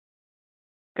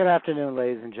Good afternoon,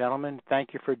 ladies and gentlemen.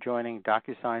 Thank you for joining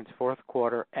DocuSign's fourth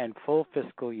quarter and full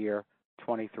fiscal year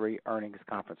 23 earnings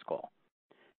conference call.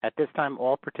 At this time,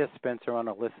 all participants are on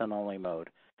a listen-only mode.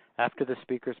 After the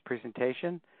speaker's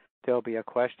presentation, there will be a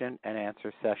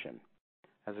question-and-answer session.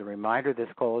 As a reminder, this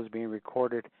call is being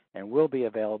recorded and will be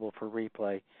available for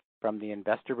replay from the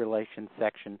Investor Relations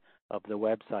section of the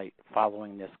website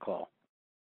following this call.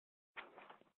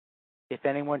 If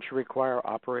anyone should require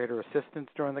operator assistance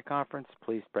during the conference,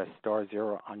 please press star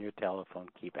 0 on your telephone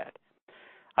keypad.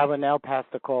 I will now pass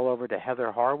the call over to Heather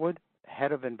Harwood,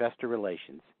 Head of Investor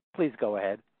Relations. Please go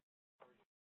ahead.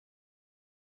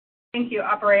 Thank you,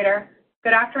 operator.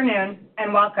 Good afternoon,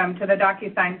 and welcome to the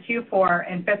DocuSign Q4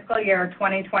 and fiscal year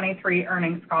 2023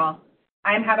 earnings call.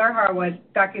 I am Heather Harwood,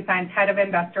 DocuSign's Head of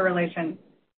Investor Relations.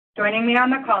 Joining me on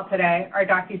the call today are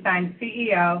DocuSign's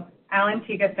CEO, Allan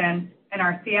Thygesen, and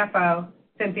our CFO,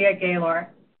 Cynthia Gaylor.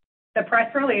 The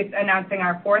press release announcing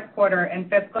our fourth quarter and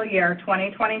fiscal year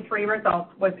 2023 results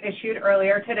was issued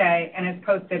earlier today and is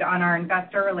posted on our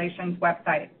Investor Relations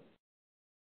website.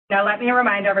 Now let me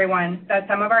remind everyone that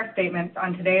some of our statements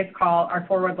on today's call are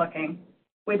forward-looking.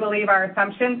 We believe our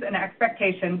assumptions and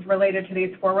expectations related to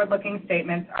these forward-looking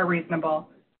statements are reasonable,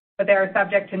 but they are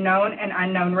subject to known and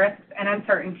unknown risks and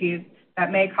uncertainties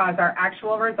that may cause our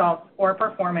actual results or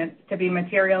performance to be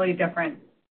materially different.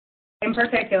 In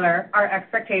particular, our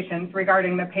expectations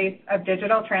regarding the pace of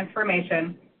digital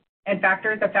transformation and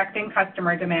factors affecting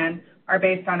customer demand are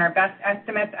based on our best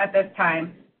estimates at this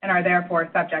time and are therefore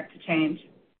subject to change.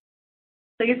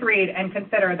 Please read and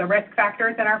consider the risk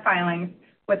factors in our filings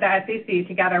with the SEC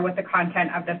together with the content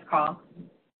of this call.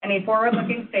 Any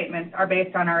forward-looking statements are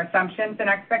based on our assumptions and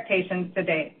expectations to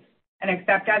date, and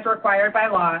except as required by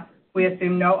law, we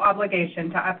assume no obligation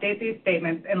to update these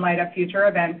statements in light of future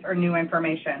events or new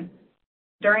information.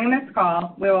 During this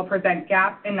call, we will present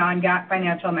GAAP and non-GAAP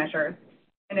financial measures.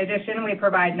 In addition, we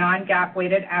provide non-GAAP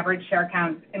weighted average share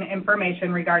counts and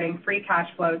information regarding free cash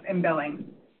flows and billings.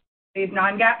 These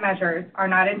non-GAAP measures are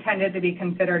not intended to be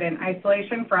considered in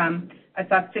isolation from, a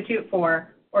substitute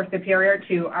for, or superior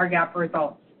to our GAAP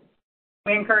results.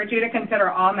 We encourage you to consider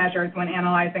all measures when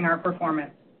analyzing our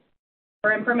performance.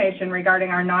 For information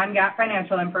regarding our non-GAAP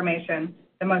financial information,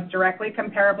 the most directly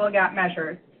comparable GAAP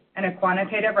measures, and a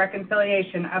quantitative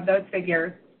reconciliation of those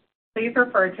figures, please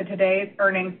refer to today's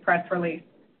earnings press release,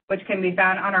 which can be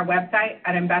found on our website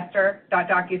at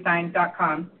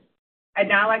investor.docusign.com. I'd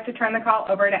now like to turn the call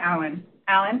over to Allan.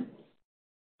 Allan?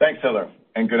 Thanks, Heather,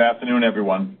 and good afternoon,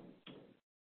 everyone.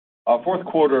 Our fourth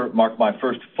quarter marked my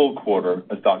first full quarter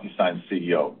as DocuSign's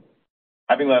CEO.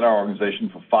 Having led our organization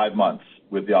for 5 months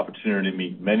with the opportunity to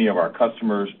meet many of our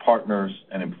customers, partners,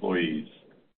 and employees,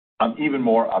 I'm even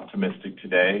more optimistic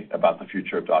today about the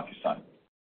future of DocuSign.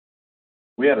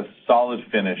 We had a solid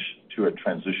finish to a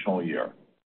transitional year,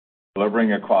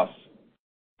 delivering across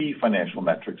key financial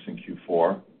metrics in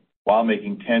Q4 while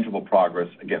making tangible progress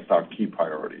against our key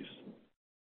priorities.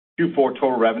 Q4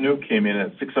 total revenue came in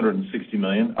at $660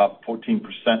 million, up 14%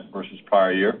 versus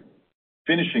prior year,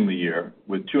 finishing the year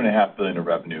with $2.5 billion of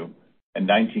revenue and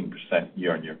 19%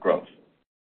 year-on-year growth.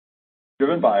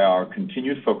 Driven by our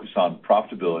continued focus on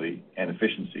profitability and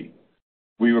efficiency,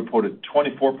 we reported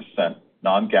 24%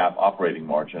 non-GAAP operating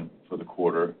margin for the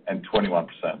quarter and 21%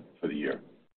 for the year.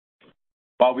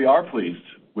 While we are pleased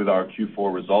with our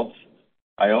Q4 results,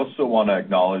 I also want to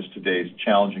acknowledge today's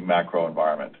challenging macro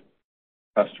environment.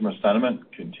 Customer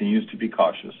sentiment continues to be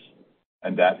cautious,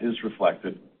 and that is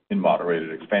reflected in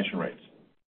moderated expansion rates.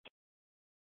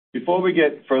 Before we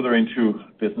get further into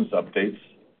business updates,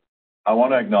 I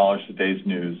want to acknowledge today's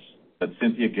news that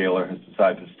Cynthia Gaylor has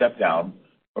decided to step down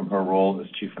from her role as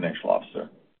Chief Financial Officer.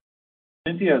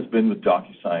 Cynthia has been with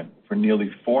DocuSign for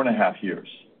nearly 4.5 years,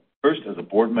 first as a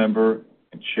board member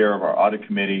and chair of our audit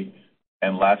committee,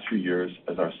 and last few years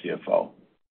as our CFO.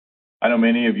 I know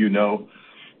many of you know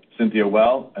Cynthia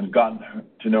well and gotten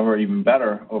to know her even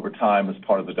better over time as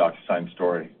part of the DocuSign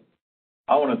story.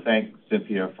 I want to thank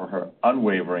Cynthia for her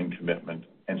unwavering commitment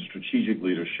and strategic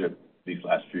leadership these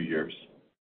last few years.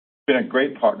 She's been a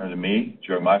great partner to me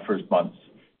during my first months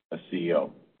as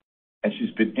CEO, and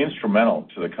she's been instrumental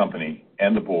to the company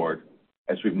and the board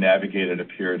as we've navigated a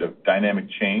period of dynamic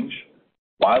change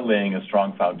while laying a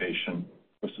strong foundation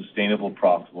for sustainable,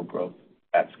 profitable growth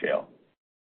at scale.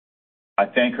 I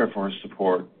thank her for her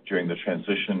support during the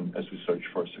transition as we search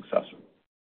for a successor.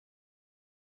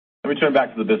 Let me turn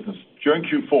back to the business. During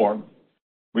Q4,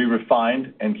 we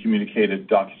refined and communicated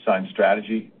DocuSign's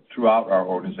strategy throughout our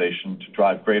organization to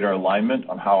drive greater alignment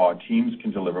on how our teams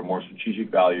can deliver more strategic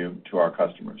value to our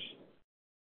customers.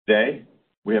 Today,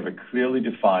 we have a clearly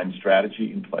defined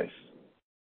strategy in place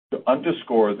to to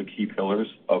underscore the key pillars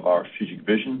of our strategic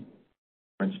vision.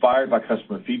 We're inspired by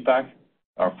customer feedback.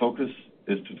 Our focus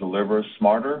is to deliver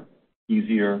smarter,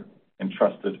 easier, and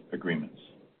trusted agreements.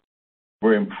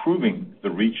 We're improving the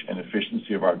reach and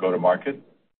efficiency of our go-to-market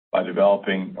by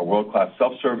developing a world-class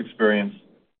self-serve experience,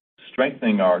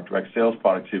 strengthening our direct sales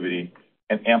productivity,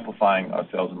 and amplifying our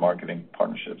sales and marketing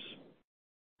partnerships.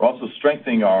 We're also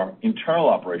strengthening our internal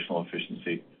operational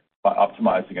efficiency by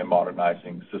optimizing and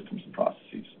modernizing systems and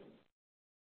processes.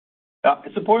 Now,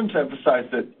 it's important to emphasize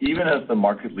that even as the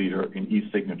market leader in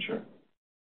e-signature,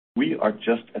 we are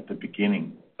just at the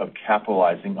beginning of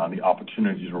capitalizing on the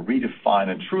opportunity to redefine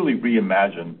and truly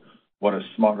reimagine what a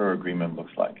smarter agreement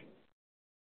looks like.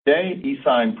 Today,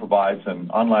 eSign provides an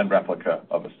online replica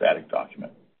of a static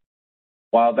document.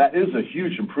 While that is a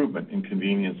huge improvement in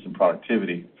convenience and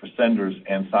productivity for senders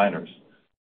and signers,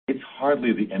 it's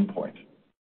hardly the endpoint.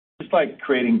 Just like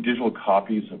creating digital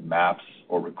copies of maps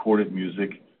or recorded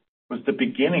music was the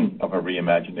beginning of a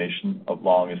reimagination of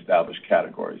long-established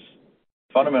categories,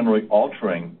 fundamentally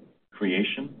altering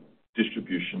creation,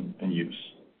 distribution, and use.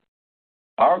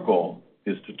 Our goal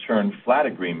is to turn flat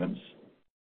agreements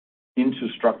into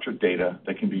structured data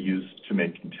that can be used to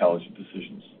make intelligent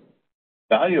decisions.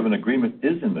 The value of an agreement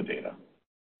is in the data.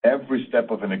 Every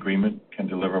step of an agreement can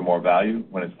deliver more value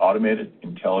when it's automated,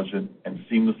 intelligent, and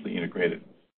seamlessly integrated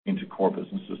into core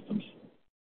business systems.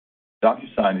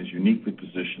 DocuSign is uniquely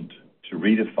positioned to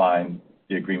redefine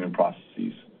the agreement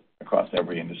processes across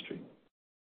every industry.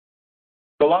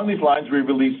 So along these lines, we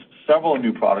released several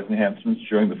new product enhancements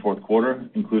during the fourth quarter,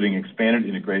 including expanded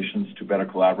integrations to better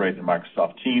collaborate in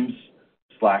Microsoft Teams,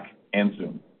 Slack, and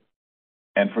Zoom.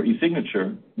 And for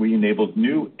e-signature, we enabled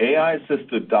new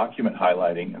AI-assisted document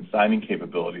highlighting and signing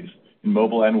capabilities in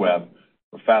mobile and web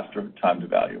for faster time to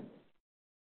value.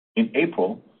 In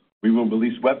April, we will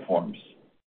release web forms,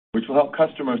 which will help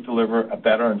customers deliver a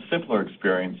better and simpler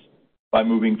experience by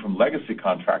moving from legacy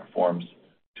contract forms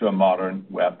to a modern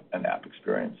web and app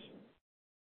experience.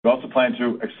 We also plan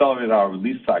to accelerate our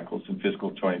release cycles in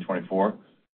fiscal 2024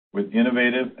 with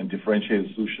innovative and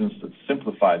differentiated solutions that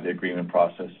simplify the agreement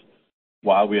process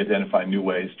while we identify new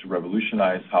ways to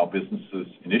revolutionize how businesses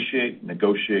initiate,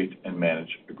 negotiate, and manage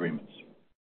agreements.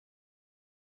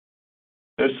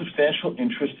 There's substantial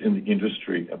interest in the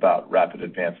industry about rapid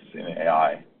advances in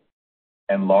AI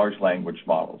and large language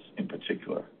models in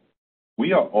particular.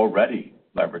 We are already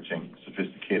leveraging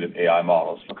sophisticated AI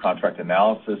models for contract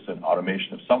analysis and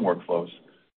automation of some workflows,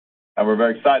 and we're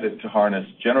very excited to harness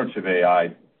generative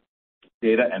AI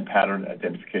data and pattern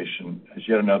identification as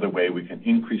yet another way we can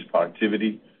increase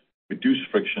productivity, reduce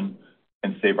friction,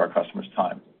 and save our customers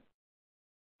time.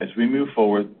 As we move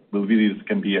forward, we believe this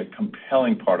can be a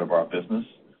compelling part of our business,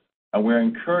 and we're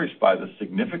encouraged by the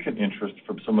significant interest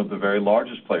from some of the very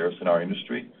largest players in our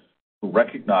industry who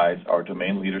recognize our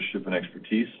domain leadership and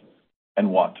expertise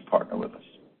and want to partner with us.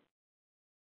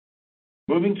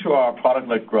 Moving to our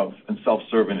product-led growth and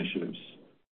self-serve initiatives,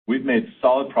 we've made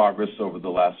solid progress over the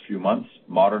last few months,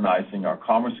 modernizing our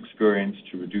commerce experience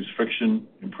to reduce friction,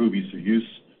 improve ease of use,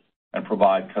 and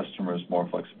provide customers more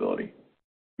flexibility.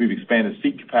 We've expanded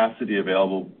seat capacity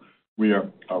available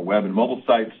via our web and mobile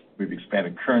sites. We've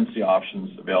expanded currency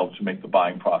options available to make the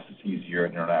buying process easier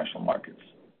in international markets.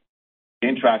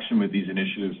 Gain traction with these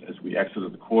initiatives as we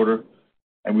exited the quarter,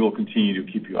 and we will continue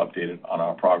to keep you updated on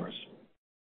our progress.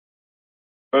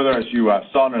 Further, as you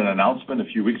saw in an announcement a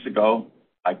few weeks ago,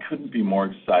 I couldn't be more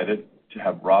excited to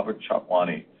have Robert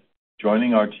Chatwani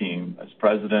joining our team as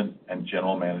President and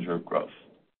General Manager of Growth.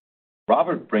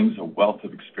 Robert brings a wealth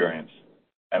of experience,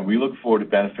 and we look forward to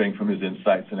benefiting from his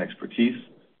insights and expertise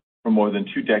for more than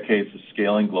 2 decades of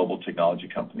scaling global technology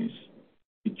companies.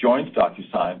 He joins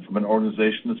DocuSign from an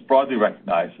organization that's broadly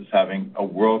recognized as having a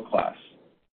world-class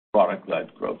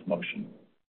product-led growth motion.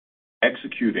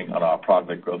 Executing on our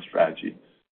product-led growth strategy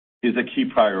is a key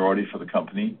priority for the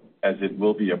company, as it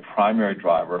will be a primary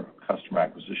driver of customer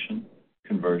acquisition,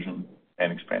 conversion,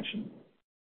 and expansion.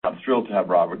 I'm thrilled to have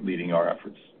Robert leading our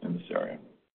efforts in this area.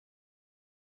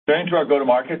 Turning to our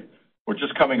go-to-market, we're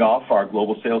just coming off our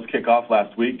global sales kickoff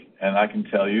last week, and I can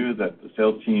tell you that the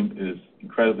sales team is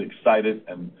incredibly excited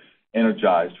and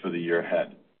energized for the year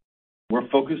ahead. We're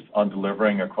focused on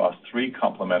delivering across 3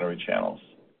 complementary channels: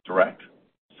 direct,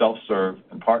 self-serve,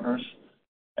 and partners,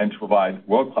 and to provide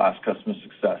world-class customer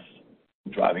success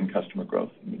in driving customer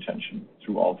growth and retention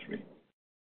through all 3.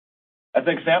 As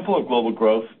an example of global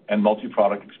growth and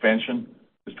multi-product expansion,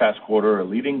 this past quarter, a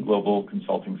leading global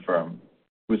consulting firm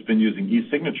who has been using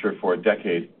e-signature for a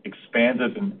decade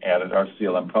expanded and added our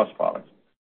CLM Plus product.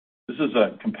 This is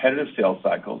a competitive sales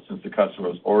cycle since the customer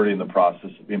was already in the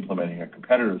process of implementing a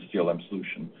competitive CLM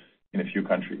solution in a few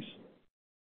countries.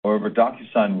 However,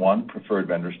 DocuSign won preferred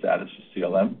vendor status with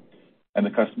CLM, and the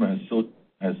customer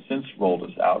has since rolled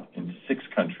us out in 6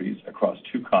 countries across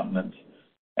 2 continents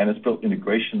and has built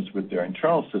integrations with their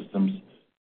internal systems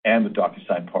and the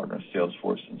DocuSign partners,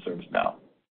 Salesforce and ServiceNow.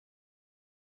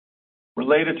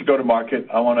 Related to go-to-market,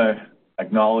 I want to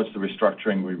acknowledge the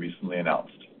restructuring we recently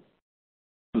announced.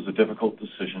 It was a difficult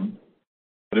decision,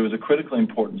 but it was a critically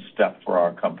important step for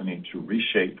our company to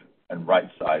reshape and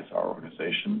right-size our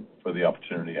organization for the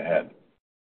opportunity ahead.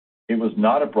 It was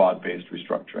not a broad-based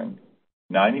restructuring.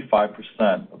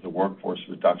 95% of the workforce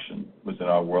reduction was in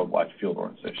our worldwide field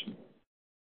organization.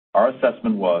 Our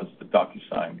assessment was that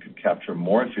DocuSign could capture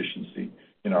more efficiency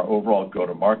in our overall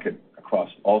go-to-market across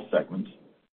all segments,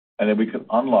 and that we could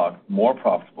unlock more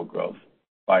profitable growth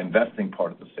by investing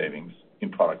part of the savings in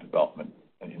product development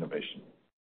and innovation.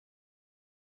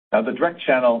 Now, the direct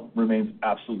channel remains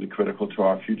absolutely critical to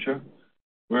our future.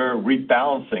 We're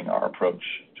rebalancing our approach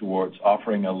towards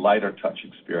offering a lighter touch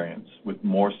experience with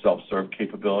more self-serve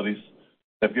capabilities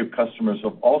that give customers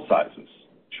of all sizes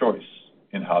choice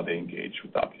in how they engage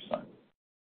with DocuSign.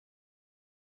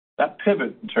 That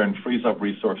pivot, in turn, frees up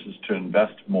resources to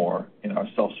invest more in our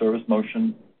self-service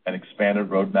motion, an expanded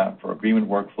roadmap for agreement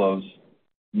workflows,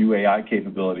 new AI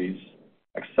capabilities,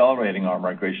 accelerating our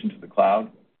migration to the cloud,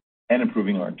 and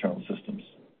improving our internal systems.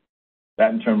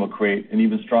 That, in turn, will create an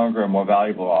even stronger and more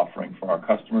valuable offering for our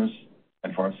customers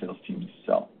and for our sales teams to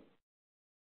sell.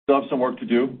 We still have some work to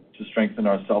do to strengthen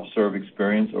our self-serve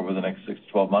experience over the next 6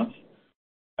 to 12 months.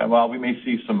 And while we may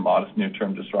see some modest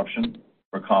near-term disruption,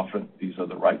 we're confident these are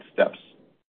the right steps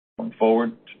going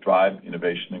forward to drive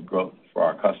innovation and growth for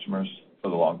our customers for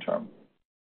the long term.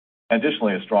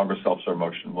 Additionally, a stronger self-serve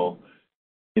motion will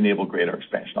enable greater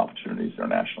expansion opportunities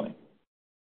internationally.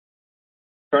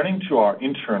 Turning to our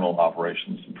internal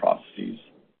operations and processes,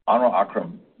 Anwar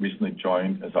Akram recently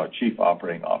joined as our Chief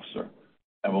Operating Officer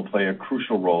and will play a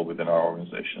crucial role within our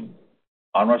organization.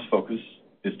 Anwar's focus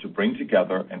is to bring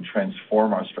together and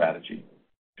transform our strategy,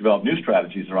 develop new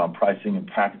strategies around pricing and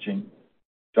packaging,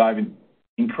 driving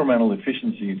incremental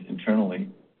efficiencies internally,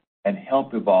 and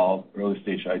help evolve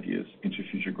early-stage ideas into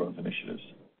future growth initiatives.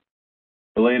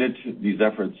 Related to these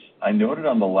efforts, I noted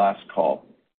on the last call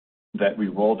that we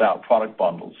rolled out product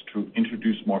bundles to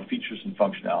introduce more features and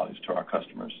functionalities to our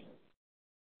customers.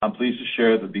 I'm pleased to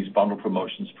share that these bundle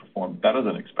promotions performed better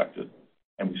than expected,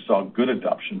 and we saw good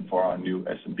adoption for our new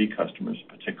SMB customers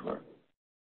in particular.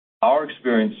 Our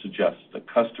experience suggests that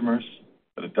customers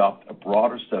that adopt a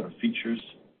broader set of features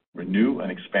renew and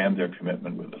expand their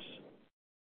commitment with us.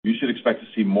 You should expect to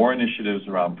see more initiatives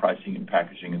around pricing and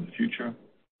packaging in the future,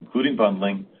 including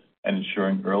bundling and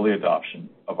ensuring early adoption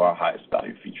of our highest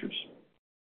value features.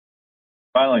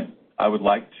 Finally, I would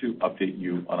like to update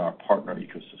you on our partner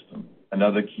ecosystem,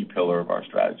 another key pillar of our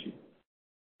strategy.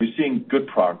 We're seeing good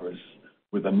progress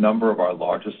with a number of our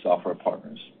largest software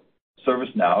partners.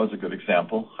 ServiceNow is a good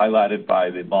example, highlighted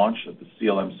by the launch of the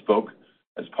CLM Spoke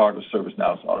as part of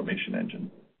ServiceNow's automation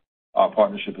engine. Our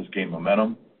partnership has gained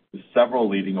momentum, with several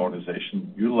leading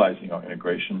organizations utilizing our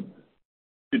integration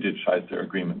to digitize their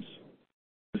agreements.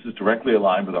 This is directly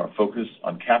aligned with our focus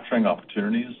on capturing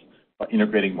opportunities by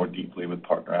integrating more deeply with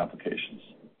partner applications.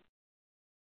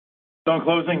 So in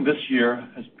closing, this year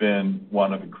has been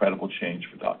one of incredible change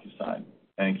for DocuSign.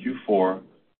 And in Q4,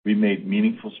 we made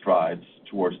meaningful strides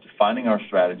towards defining our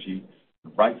strategy,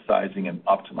 right-sizing and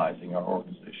optimizing our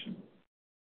organization.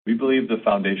 We believe the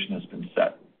foundation has been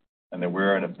set and that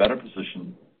we're in a better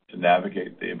position to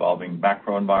navigate the evolving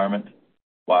macro environment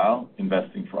while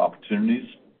investing for opportunities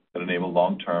that enable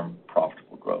long-term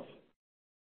profitable growth.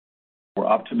 We're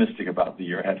optimistic about the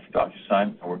year ahead for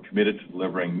DocuSign, and we're committed to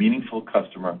delivering meaningful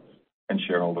customer and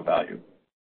shareholder value.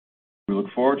 We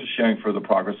look forward to sharing further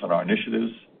progress on our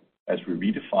initiatives as we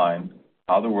redefine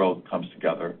how the world comes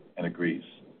together and agrees.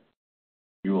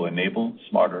 We will enable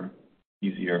smarter,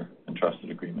 easier, and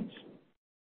trusted agreements.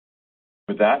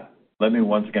 With that, let me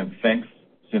once again thank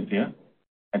Cynthia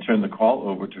and turn the call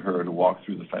over to her to walk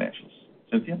through the financials.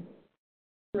 Cynthia?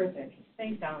 Terrific.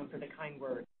 Thanks, Alan, for the kind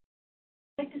words.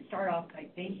 I'd like to start off by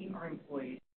thanking our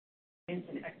employees for their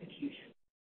and execution.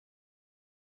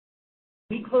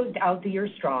 We closed out the year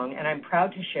strong, and I'm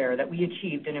proud to share that we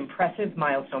achieved an impressive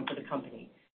milestone for the company,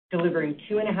 delivering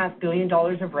 $2.5 billion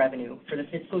of revenue for the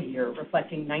fiscal year,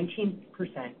 reflecting 19%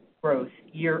 growth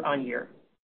year on year.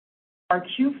 Our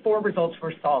Q4 results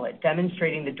were solid,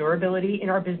 demonstrating the durability in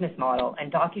our business model and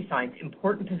DocuSign's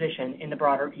important position in the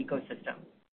broader ecosystem.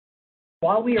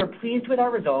 While we are pleased with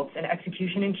our results and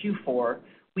execution in Q4,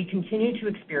 we continue to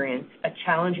experience a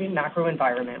challenging macro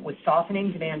environment with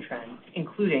softening demand trends,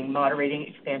 including moderating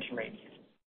expansion rates.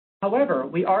 However,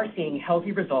 we are seeing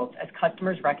healthy results as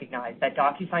customers recognize that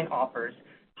DocuSign offers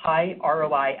high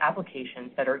ROI applications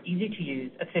that are easy to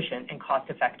use, efficient, and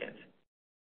cost-effective.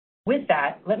 With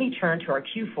that, let me turn to our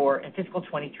Q4 and fiscal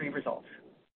 23 results.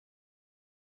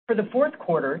 For the fourth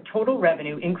quarter, total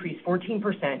revenue increased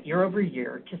 14% year over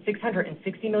year to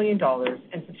 $660 million,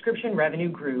 and subscription revenue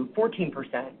grew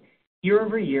 14% year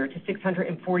over year to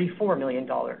 $644 million.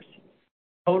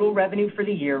 Total revenue for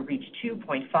the year reached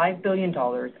 $2.5 billion, a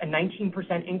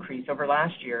 19% increase over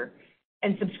last year,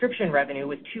 and subscription revenue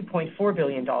was $2.4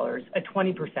 billion, a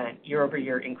 20%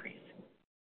 year-over-year increase.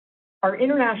 Our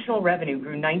international revenue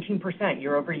grew 19%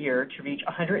 year-over-year to reach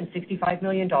 $165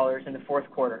 million in the fourth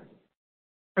quarter.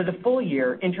 For the full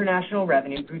year, international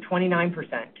revenue grew 29%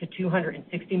 to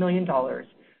 $260 million,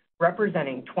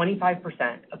 representing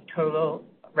 25% of total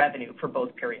revenue for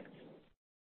both periods.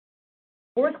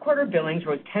 Fourth quarter billings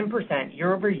rose 10%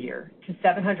 year-over-year to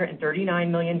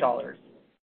 $739 million.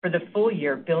 For the full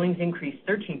year, billings increased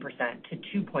 13% to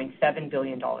 $2.7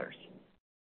 billion.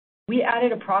 We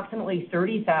added approximately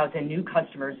 30,000 new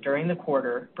customers during the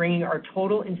quarter, bringing our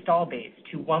total install base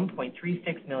to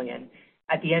 1.36 million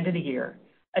at the end of the year,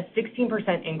 a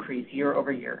 16% increase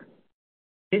year-over-year.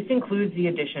 This includes the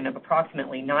addition of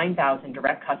approximately 9,000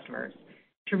 direct customers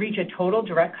to reach a total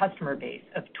direct customer base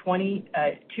of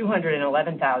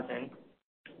 211,000,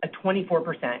 a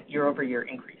 24% year-over-year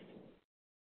increase.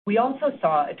 We also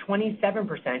saw a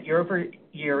 27%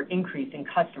 year-over-year increase in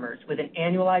customers with an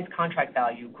annualized contract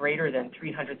value greater than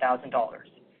 $300,000,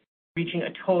 reaching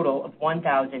a total of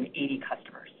 1,080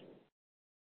 customers.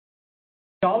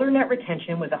 Dollar net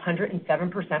retention was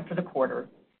 107% for the quarter.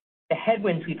 The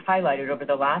headwinds we've highlighted over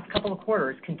the last couple of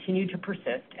quarters continue to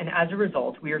persist, and as a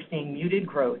result, we are seeing muted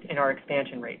growth in our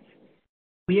expansion rates.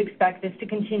 We expect this to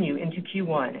continue into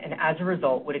Q1, and as a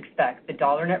result, would expect the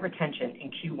dollar net retention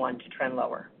in Q1 to trend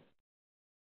lower.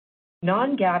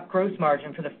 Non-GAAP gross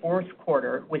margin for the fourth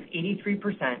quarter was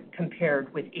 83%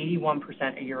 compared with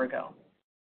 81% a year ago.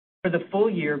 For the full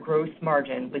year, gross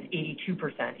margin was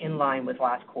 82%, in line with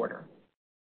last quarter.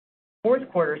 Fourth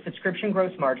quarter subscription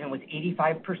gross margin was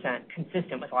 85%,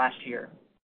 consistent with last year.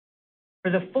 For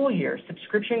the full year,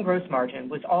 subscription gross margin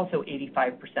was also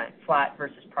 85%, flat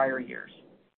versus prior years.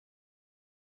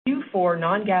 Q4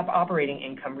 non-GAAP operating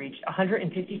income reached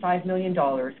 $155 million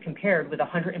compared with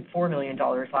 $104 million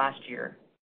last year.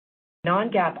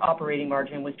 Non-GAAP operating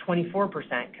margin was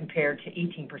 24% compared to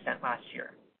 18% last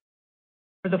year.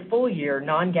 For the full year,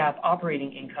 non-GAAP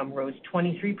operating income rose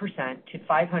 23% to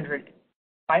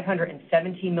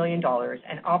 $517 million,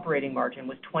 and operating margin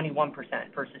was 21%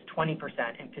 versus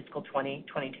 20% in fiscal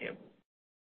 2022.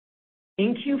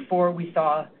 In Q4, we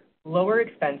saw lower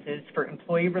expenses for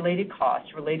employee-related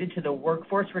costs related to the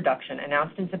workforce reduction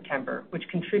announced in September, which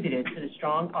contributed to the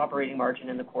strong operating margin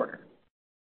in the quarter.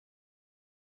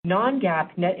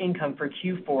 Non-GAAP net income for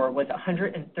Q4 was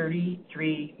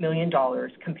 $133 million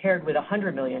compared with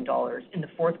 $100 million in the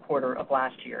fourth quarter of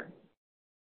last year.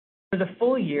 For the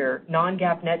full year,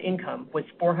 non-GAAP net income was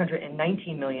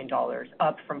 $419 million,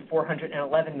 up from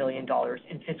 $411 million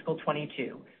in fiscal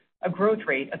 22, a growth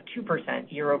rate of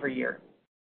 2% year-over-year.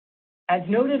 As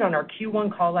noted on our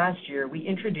Q1 call last year, we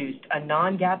introduced a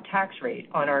non-GAAP tax rate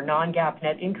on our non-GAAP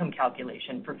net income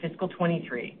calculation for fiscal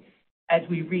 23 as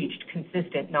we reached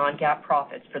consistent non-GAAP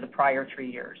profits for the prior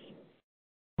 3 years.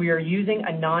 We are using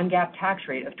a non-GAAP tax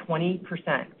rate of 20%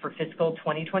 for fiscal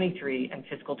 2023 and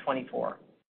fiscal 24.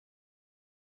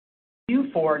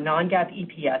 Q4 non-GAAP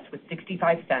EPS was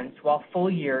 65 cents, while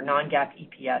full-year non-GAAP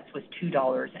EPS was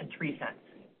 $2.03.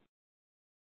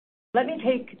 Let me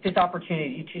take this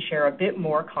opportunity to share a bit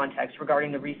more context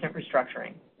regarding the recent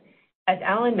restructuring. As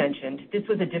Alan mentioned, this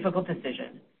was a difficult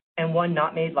decision and one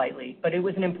not made lightly, but it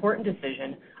was an important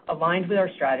decision aligned with our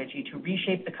strategy to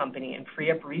reshape the company and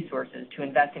free up resources to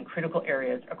invest in critical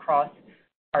areas across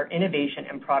our innovation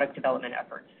and product development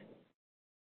efforts.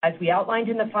 As we outlined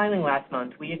in the filing last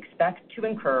month, we expect to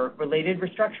incur related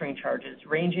restructuring charges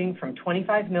ranging from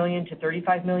 $25 million to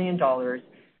 $35 million,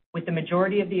 with the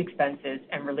majority of the expenses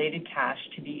and related cash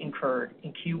to be incurred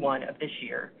in Q1 of this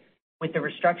year, with the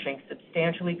restructuring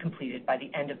substantially completed by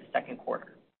the end of the second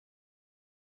quarter.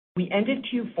 We ended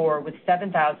Q4 with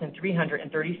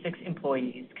 7,336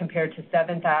 employees compared to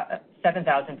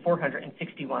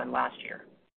 7,461 last year.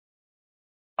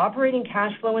 Operating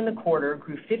cash flow in the quarter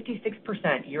grew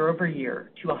 56%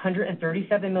 year-over-year to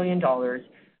 $137 million,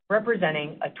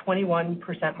 representing a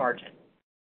 21% margin.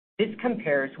 This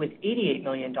compares with $88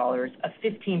 million, a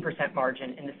 15%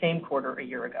 margin in the same quarter a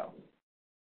year ago.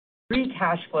 Free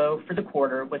cash flow for the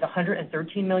quarter was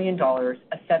 $113 million, a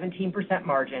 17%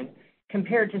 margin,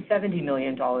 compared to $70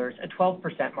 million, a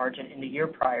 12% margin in the year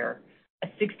prior, a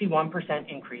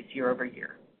 61% increase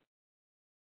year-over-year.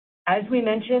 As we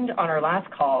mentioned on our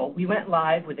last call, we went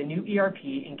live with a new ERP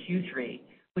in Q3,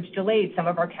 which delayed some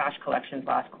of our cash collections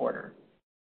last quarter.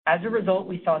 As a result,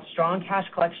 we saw strong cash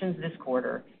collections this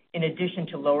quarter, in addition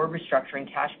to lower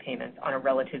restructuring cash payments on a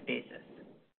relative basis.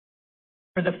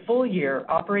 For the full year,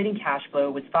 operating cash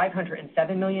flow was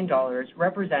 $507 million,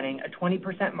 representing a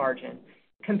 20% margin,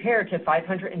 compared to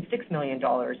 $506 million,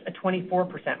 a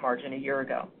 24% margin a year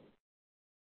ago.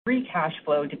 Free cash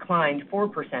flow declined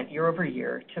 4%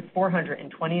 year-over-year to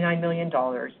 $429 million,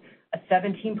 a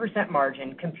 17%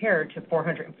 margin compared to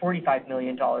 $445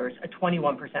 million, a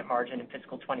 21% margin in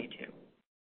fiscal 22.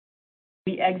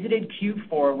 We exited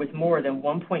Q4 with more than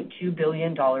 $1.2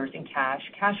 billion in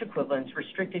cash equivalents,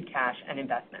 restricted cash, and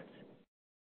investments.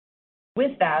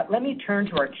 With that, let me turn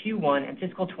to our Q1 and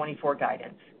fiscal 24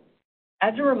 guidance.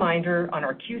 As a reminder, on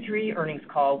our Q3 earnings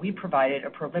call, we provided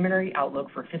a preliminary outlook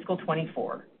for fiscal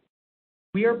 24.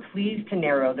 We are pleased to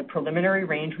narrow the preliminary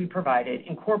range we provided,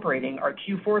 incorporating our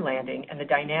Q4 landing and the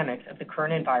dynamics of the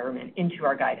current environment into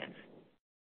our guidance.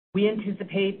 We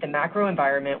anticipate the macro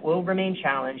environment will remain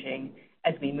challenging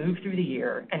as we move through the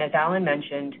year, and as Alan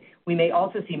mentioned, we may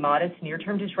also see modest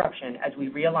near-term disruption as we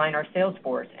realign our sales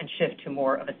force and shift to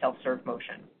more of a self-serve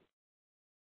motion.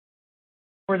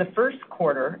 For the first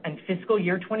quarter and fiscal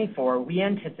year 24, we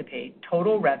anticipate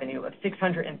total revenue of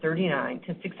 $639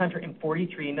 to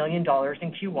 $643 million in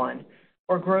Q1,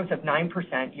 or growth of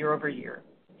 9% year-over-year,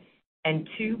 and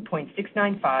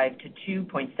 $2.695 to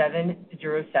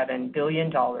 $2.707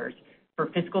 billion for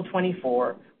fiscal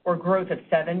 24, or growth of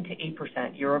 7 to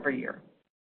 8% year-over-year.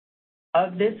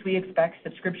 Of this, we expect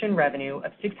subscription revenue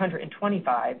of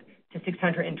 $625 to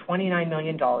 $629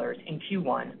 million in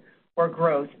Q1, or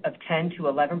growth of 10 to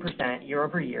 11%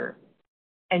 year-over-year,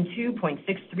 and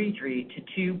 $2.633 to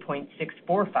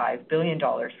 $2.645 billion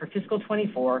for fiscal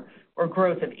 24, or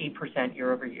growth of 8%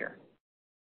 year-over-year.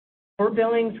 For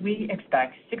billings, we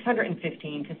expect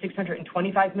 $615 to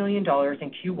 $625 million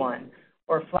in Q1,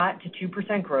 or flat to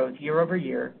 2% growth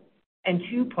year-over-year, and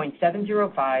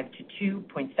 $2.705 to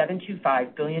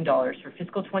 $2.725 billion for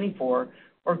fiscal 24,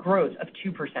 or growth of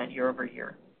 2%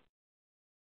 year-over-year.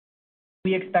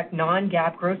 We expect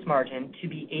non-GAAP gross margin to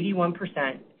be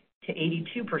 81% to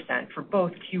 82% for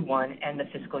both Q1 and the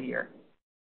fiscal year.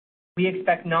 We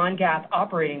expect non-GAAP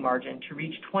operating margin to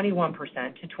reach 21%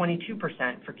 to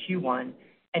 22% for Q1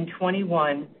 and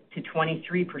 21 to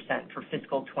 23% for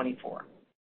fiscal 24.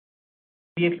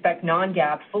 We expect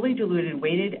non-GAAP fully diluted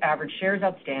weighted average shares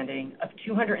outstanding of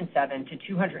 207 to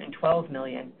 212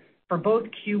 million for both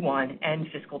Q1 and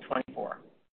fiscal 24.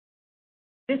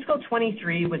 Fiscal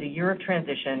 23 was a year of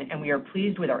transition, and we are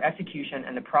pleased with our execution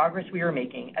and the progress we are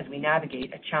making as we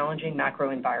navigate a challenging macro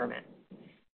environment.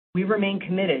 We remain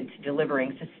committed to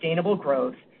delivering sustainable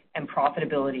growth and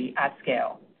profitability at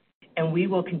scale, and we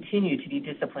will continue to be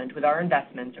disciplined with our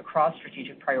investments across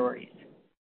strategic priorities.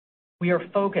 We are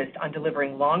focused on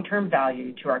delivering long-term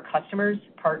value to our customers,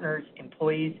 partners,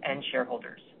 employees, and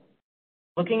shareholders.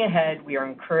 Looking ahead, we are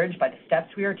encouraged by the steps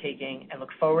we are taking and look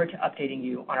forward to updating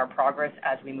you on our progress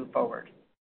as we move forward.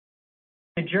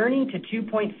 The journey to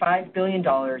 $2.5 billion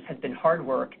has been hard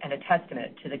work and a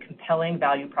testament to the compelling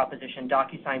value proposition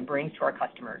DocuSign brings to our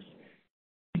customers.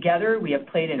 Together, we have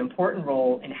played an important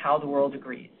role in how the world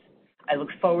agrees. I look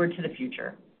forward to the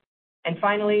future. And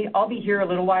finally, I'll be here a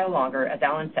little while longer, as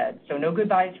Alan said, so no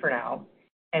goodbyes for now.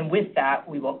 And with that,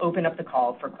 we will open up the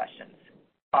call for questions.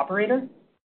 Operator?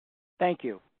 Thank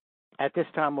you. At this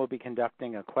time, we'll be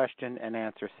conducting a question and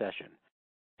answer session.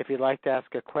 If you'd like to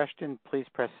ask a question, please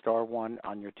press star 1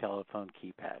 on your telephone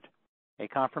keypad. A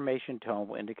confirmation tone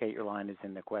will indicate your line is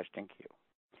in the question queue.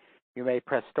 You may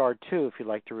press star 2 if you'd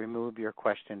like to remove your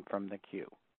question from the queue.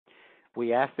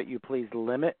 We ask that you please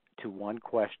limit to one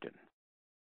question.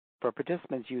 For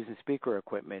participants using speaker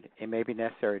equipment, it may be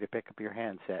necessary to pick up your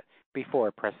handset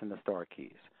before pressing the star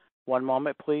keys. One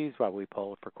moment, please, while we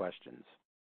poll for questions.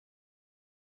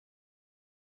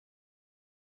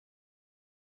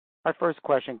 Our first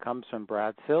question comes from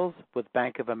Brad Sills with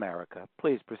Bank of America.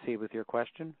 Please proceed with your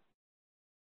question.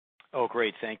 Oh,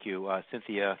 great. Thank you.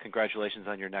 Cynthia, congratulations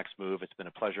on your next move. It's been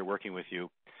a pleasure working with you.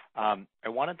 I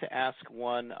wanted to ask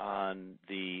one on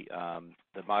the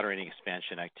moderating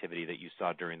expansion activity that you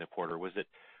saw during the quarter. Was it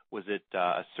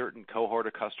a certain cohort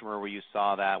of customer where you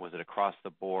saw that? Was it across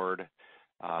the board?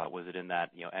 Was it in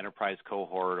that enterprise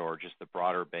cohort or just the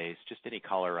broader base? Just any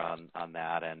color on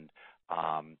that and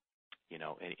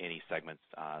any segments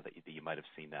that you might have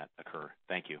seen that occur.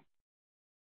 Thank you.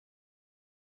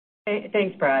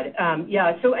 Thanks, Brad.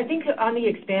 So I think on the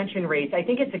expansion rates, I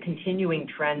think it's a continuing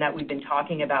trend that we've been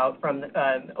talking about from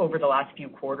over the last few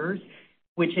quarters,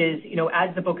 which is,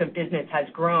 as the book of business has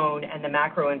grown and the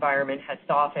macro environment has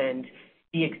softened,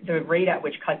 the rate at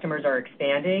which customers are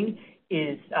expanding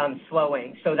is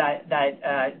slowing. So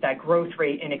that growth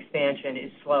rate in expansion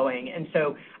is slowing. And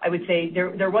so I would say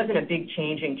there wasn't a big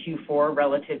change in Q4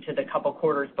 relative to the couple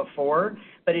quarters before,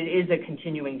 but it is a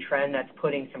continuing trend that's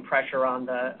putting some pressure on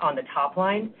the top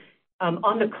line.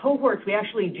 On the cohorts, we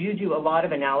actually do a lot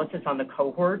of analysis on the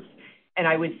cohorts. And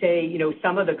I would say,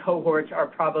 some of the cohorts are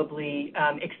probably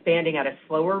expanding at a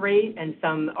slower rate, and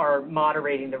some are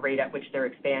moderating the rate at which they're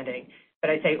expanding. But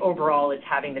I'd say overall it's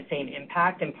having the same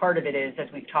impact. And part of it is, as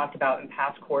we've talked about in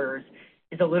past quarters,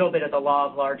 is a little bit of the law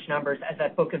of large numbers. As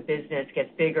that book of business gets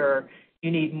bigger,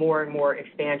 you need more and more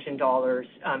expansion dollars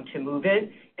to move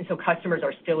it. And so customers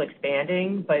are still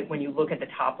expanding, but when you look at the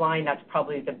top line, that's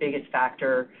probably the biggest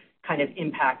factor kind of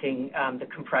impacting the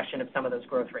compression of some of those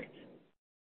growth rates.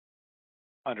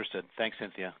 Understood. Thanks,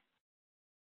 Cynthia.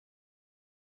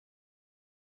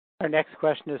 Our next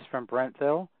question is from Brent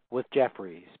Thill with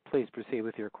Jefferies. Please proceed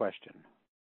with your question.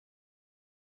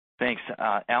 Thanks.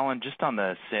 Alan, just on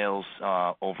the sales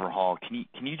overhaul, can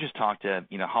you just talk to,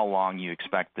 how long you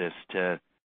expect this to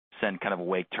send kind of a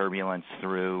wake turbulence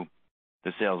through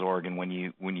the sales org and when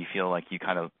you feel like you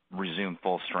kind of resume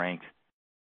full strength?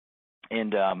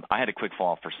 And I had a quick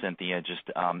follow-up for Cynthia just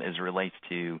as it relates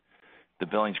to the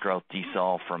billings growth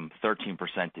decel from 13%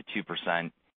 to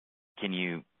 2%. Can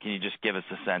you just give us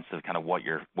a sense of kind of what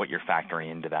you're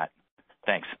factoring into that?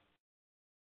 Thanks.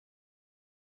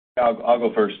 I'll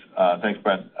go first. Thanks,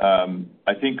 Brent.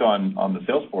 I think on the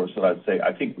sales force, that I'd say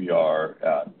I think we are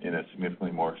in a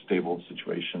significantly more stable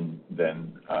situation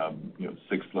than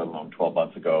 6, let alone 12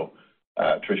 months ago.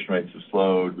 Attrition rates have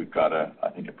slowed. We've got I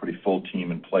think a pretty full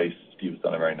team in place. Steve's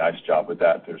done a very nice job with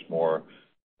that. There's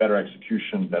better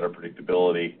execution, better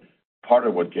predictability. Part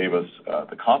of what gave us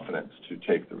the confidence to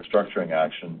take the restructuring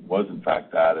action was in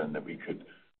fact that, and that we could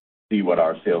see what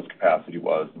our sales capacity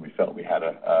was, and we felt we had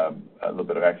a little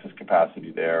bit of excess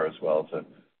capacity there, as well as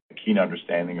a keen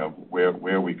understanding of where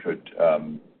we could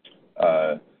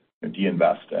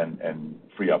de-invest and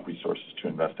free up resources to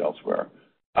invest elsewhere.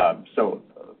 So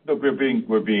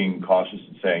we're being cautious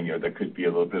in saying there could be a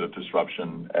little bit of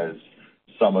disruption as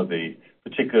some of the,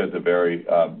 particularly at the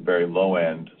very low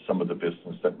end, some of the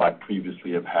business that might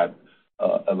previously have had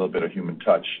a little bit of human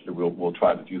touch. We'll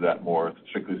try to do that more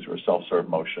strictly through a self-serve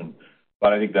motion.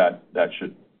 But I think that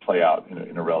should play out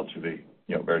in a relatively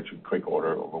very quick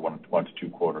order over one to 2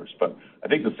 quarters. But I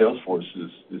think the sales force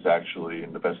is actually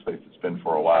in the best place it's been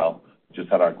for a while. We just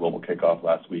had our global kickoff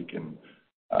last week, and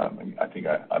I think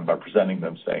I'm representing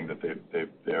them saying that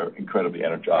they're incredibly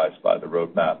energized by the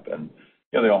roadmap, and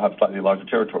they all have slightly larger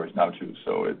territories now too.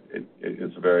 So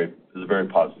it's a very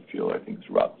positive feel, I think,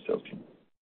 throughout the sales team.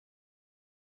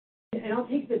 And I'll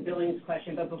take the billings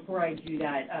question, but before I do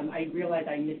that, I realized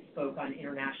I misspoke on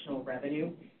international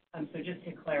revenue. So just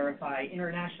to clarify,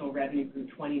 international revenue grew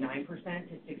 29%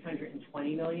 to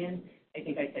 $620 million. I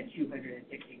think I said $260 million.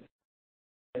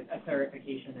 A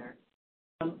clarification there.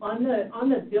 On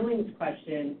the billings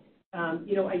question,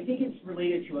 I think it's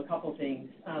related to a couple things.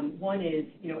 One is,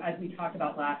 as we talked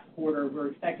about last quarter,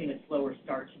 we're expecting a slower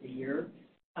start to the year.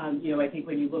 I think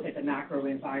when you look at the macro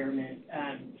environment,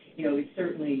 it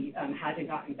certainly hasn't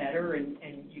gotten better, and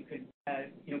you could,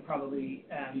 probably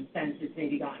sense it's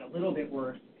maybe gotten a little bit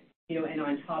worse. And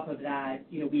on top of that,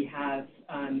 we have,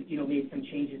 made some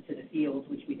changes to the field,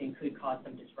 which we think could cause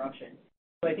some disruption.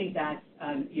 So I think that's,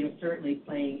 certainly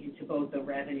playing into both the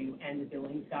revenue and the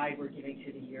billings guide we're giving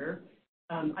to the year.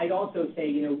 I'd also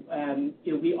say,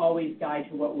 we always guide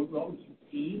to what we can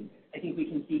see. I think we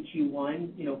can see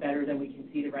Q1, better than we can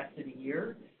see the rest of the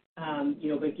year.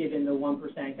 But given the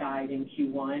 1% guide in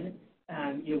Q1,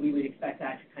 we would expect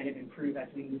that to kind of improve as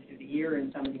we move through the year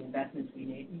and some of the investments we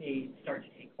may start to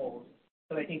take hold.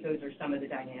 So I think those are some of the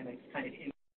dynamics kind of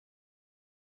in.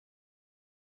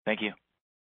 Thank you.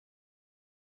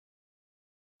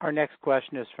 Our next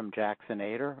question is from Jackson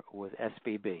Ader with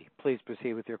SVB. Please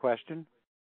proceed with your question.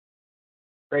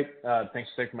 Great. Thanks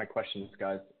for taking my questions,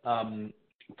 guys.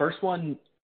 First one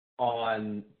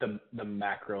on the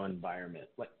macro environment.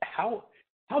 Like, how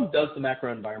does the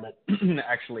macro environment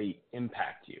actually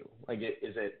impact you? Like,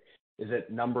 is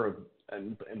it number of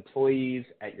employees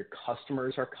at your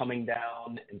customers are coming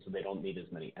down, and so they don't need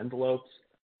as many envelopes?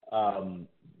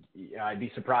 I'd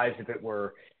be surprised if it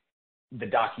were the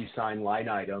DocuSign line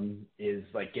item is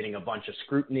like getting a bunch of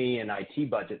scrutiny in IT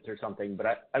budgets or something. But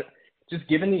I just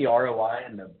given the ROI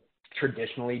and the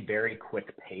traditionally very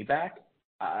quick payback,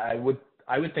 I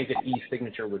would think that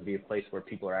e-signature would be a place where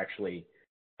people are actually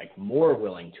like more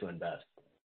willing to invest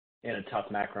in a tough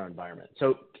macro environment.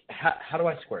 So how do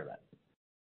I square that?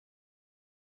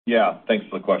 Yeah, thanks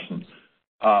for the question.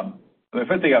 The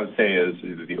first thing I would say is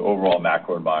the overall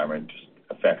macro environment just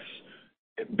affects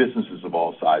businesses of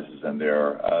all sizes and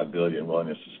their ability and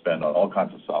willingness to spend on all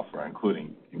kinds of software,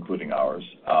 including ours.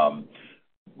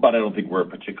 But I don't think we're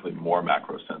particularly more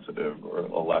macro sensitive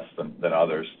or less than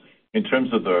others. In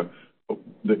terms of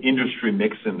the industry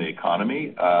mix in the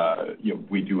economy,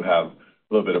 we do have a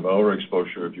little bit of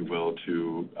overexposure, if you will,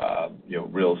 to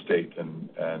real estate and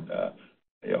a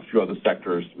few other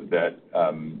sectors that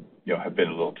have been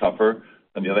a little tougher.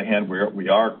 On the other hand, we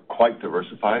are quite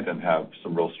diversified and have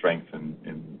some real strength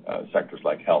in sectors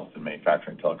like health and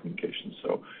manufacturing, telecommunications.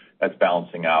 So that's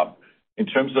balancing out. In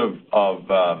terms of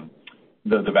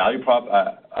the value prop,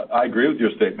 I agree with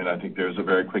your statement. I think there's a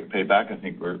very quick payback. I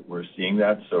think we're seeing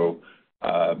that. So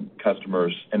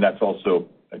customers, and that's also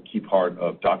a key part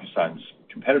of DocuSign's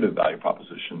competitive value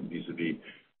proposition vis-a-vis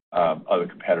other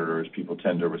competitors. People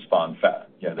tend to respond fast.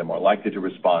 They're more likely to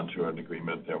respond to an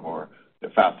agreement.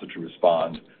 They're faster to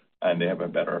respond, and they have a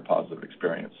better positive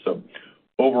experience. So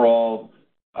overall,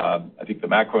 I think the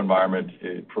macro environment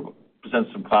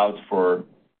presents some clouds for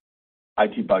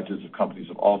IT budgets of companies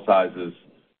of all sizes.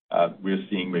 We're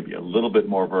seeing maybe a little bit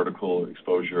more vertical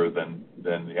exposure than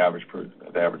the average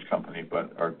company,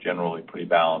 but are generally pretty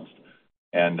balanced.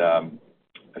 And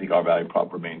I think our value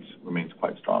prop remains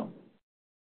quite strong.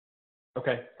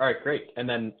 Okay. All right, great. And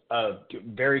then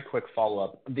very quick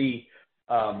follow-up.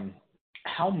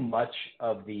 How much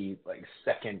of the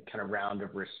second kind of round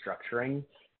of restructuring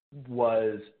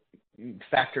was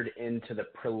factored into the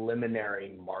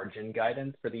preliminary margin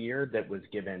guidance for the year that was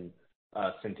given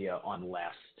Cynthia on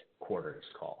last quarter's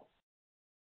call?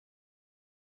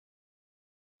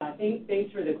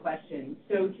 Thanks for the question.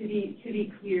 So to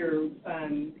be clear,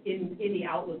 in the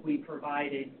outlook we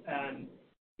provided,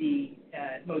 the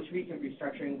most recent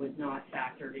restructuring was not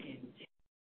factored into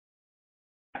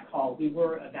that call. We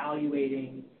were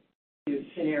evaluating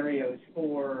scenarios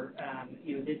for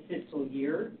this fiscal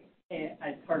year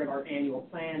as part of our annual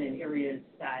plan and areas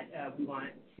that we want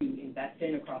to invest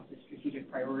in across the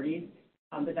strategic priorities,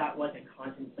 but that wasn't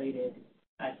contemplated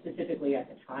specifically at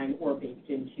the time or baked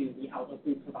into the outlook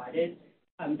we provided.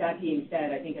 That being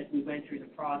said, I think as we went through the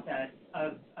process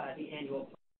of the annual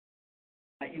plan,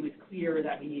 it was clear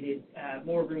that we needed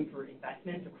more room for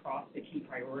investment across the key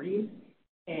priorities.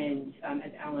 And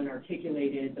as Alan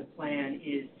articulated, the plan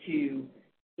is to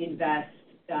invest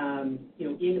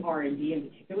in R&D in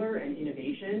particular and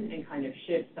innovation and kind of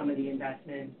shift some of the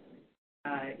investments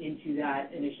into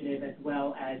that initiative as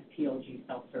well as PLG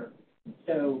self-serve.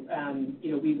 So,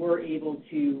 we were able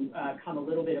to come a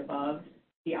little bit above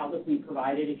the outlook we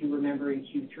provided. If you remember in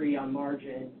Q3 on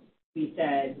margin, we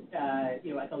said,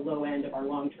 at the low end of our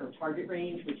long-term target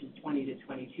range, which is 20 to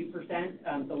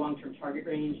 22%. The long-term target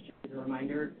range, just as a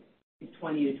reminder, is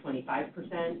 20 to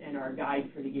 25%, and our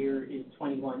guide for the year is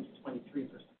 21 to 23%.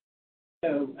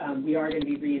 So we are going to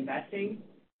be reinvesting,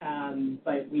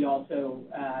 but we also,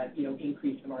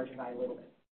 increased the margin by a little bit.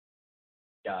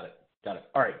 Got it.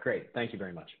 All right, great. Thank you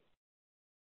very much.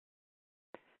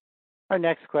 Our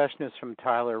next question is from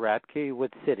Tyler Radke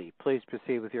with Citi. Please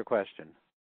proceed with your question.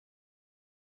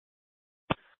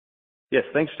 Yes,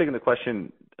 thanks for taking the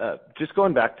question. Just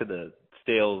going back to the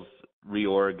sales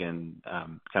reorg and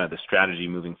kind of the strategy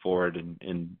moving forward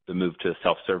and the move to a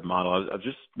self-serve model. I was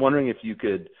just wondering if you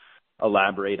could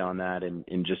elaborate on that and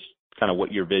just kind of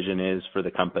what your vision is for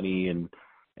the company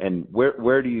and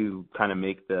where do you kind of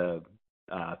make the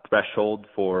threshold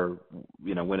for,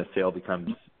 when a sale becomes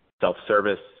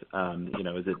self-service?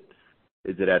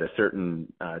 Is it at a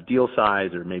certain deal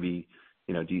size, or maybe,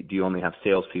 do you only have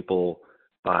salespeople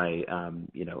by,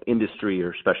 industry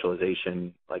or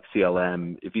specialization like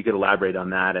CLM? If you could elaborate on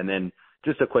that. And then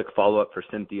just a quick follow-up for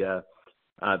Cynthia,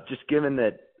 just given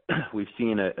that we've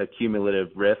seen a cumulative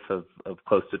RIF of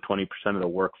close to 20% of the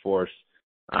workforce,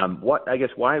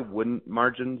 why wouldn't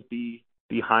margins be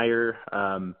higher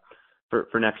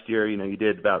for next year? You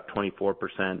did about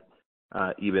 24%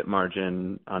 EBIT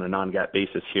margin on a non-GAAP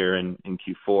basis here in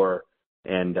Q4.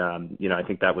 And, I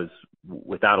think that was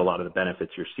without a lot of the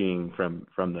benefits you're seeing from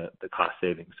the cost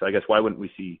savings. So I guess why wouldn't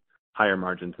we see higher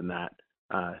margins than that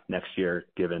next year,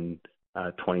 given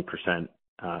 20%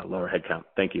 lower headcount?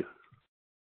 Thank you.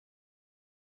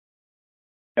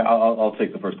 Yeah, I'll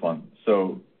take the first one.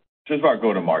 So just our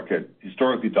go-to-market,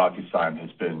 historically, DocuSign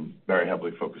has been very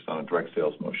heavily focused on a direct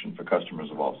sales motion for customers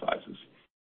of all sizes.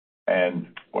 And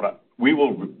what we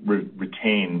will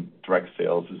retain direct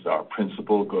sales as our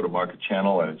principal go-to-market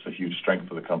channel, and it's a huge strength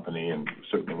for the company, and we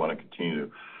certainly want to continue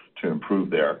to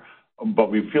improve there.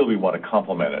 But we feel we want to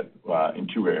complement it in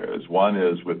two areas. One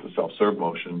is with the self-serve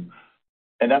motion,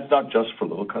 and that's not just for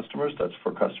little customers, that's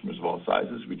for customers of all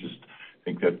sizes. We just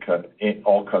think that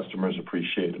all customers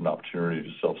appreciate an opportunity to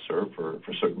self-serve for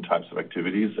certain types of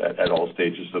activities at all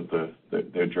stages of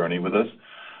their journey with us.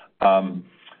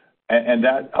 And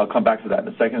that, I'll come back to that in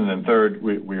a second. And then third,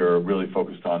 we are really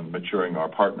focused on maturing our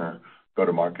partner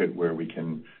go-to-market, where we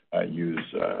can use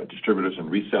distributors and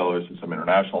resellers in some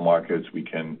international markets. We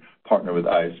can partner with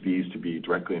ISVs to be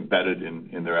directly embedded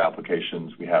in their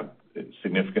applications. We have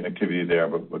significant activity there,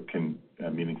 but can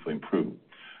meaningfully improve.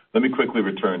 Let me quickly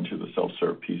return to the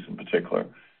self-serve piece in particular.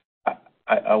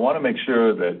 I want to make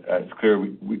sure that it's clear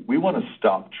we want to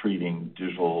stop treating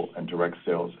digital and direct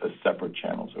sales as separate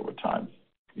channels over time.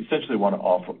 We essentially want to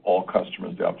offer all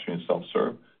customers the opportunity to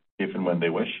self-serve if and when they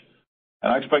wish.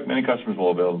 And I expect many customers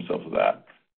will avail themselves of that.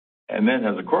 And then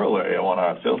as a corollary, I want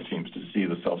our sales teams to see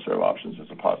the self-serve options as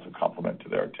a positive complement to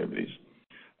their activities.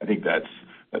 I think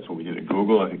that's what we did at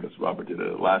Google. I think that's what Robert did at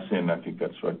Atlassian. I think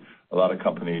that's what a lot of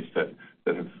companies that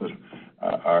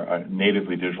are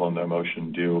natively digital in their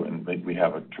motion do, and we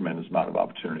have a tremendous amount of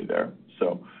opportunity there.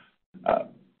 So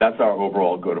that's our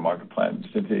overall go-to-market plan.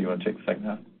 Cynthia, you want to take the second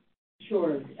half?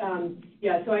 Sure.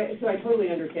 So I totally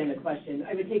understand the question.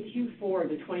 I would say Q4,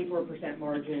 the 24%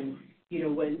 margin,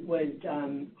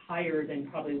 was higher than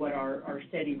probably what our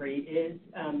steady rate is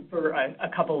for a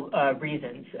couple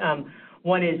reasons.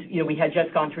 One is, we had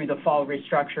just gone through the fall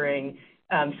restructuring,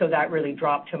 so that really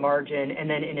dropped to margin. And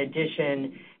then in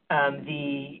addition,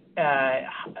 the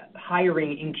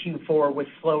hiring in Q4 was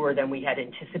slower than we had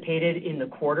anticipated in the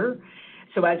quarter.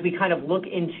 So as we kind of look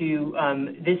into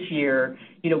this year,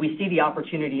 we see the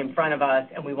opportunity in front of us,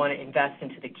 and we want to invest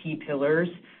into the key pillars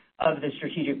of the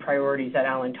strategic priorities that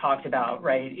Alan talked about,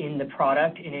 right, in the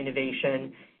product, in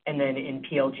innovation, and then in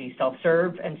PLG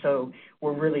self-serve. And so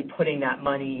we're really putting that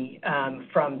money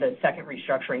from the second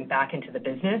restructuring back into the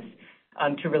business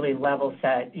to really level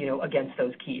set, against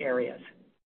those key areas.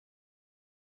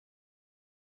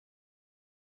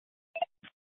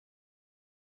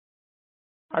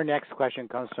 Our next question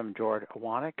comes from George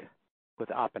Iwanyc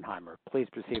with Oppenheimer. Please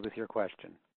proceed with your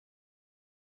question.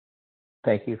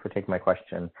 Thank you for taking my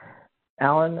question.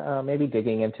 Alan, maybe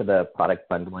digging into the product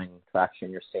bundling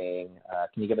traction you're seeing,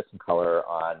 can you give us some color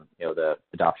on, the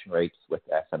adoption rates with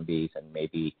SMBs and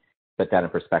maybe put that in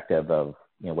perspective of,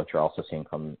 what you're also seeing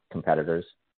from competitors?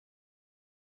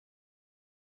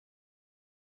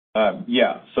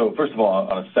 So first of all,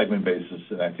 on a segment basis,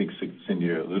 and I think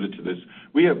Cynthia alluded to this,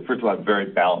 we have, first of all, a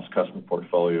very balanced customer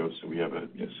portfolio. So we have a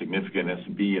significant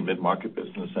SMB and mid-market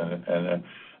business and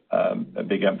a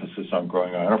big emphasis on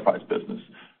growing our enterprise business.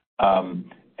 And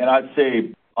I'd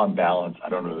say on balance, I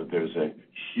don't know that there's a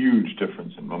huge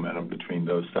difference in momentum between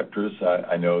those sectors.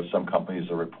 I know some companies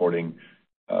are reporting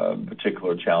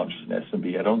particular challenges in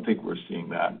SMB. I don't think we're seeing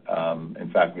that. In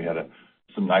fact, we had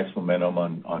some nice momentum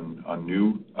on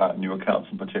new accounts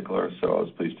in particular, so I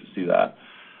was pleased to see that.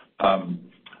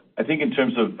 I think in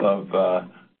terms of that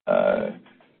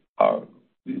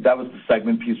was the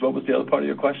segment piece. What was the other part of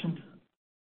your question?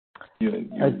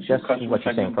 Just what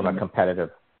you're saying from a competitive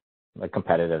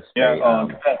perspective.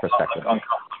 On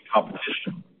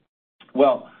competition.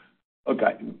 Well,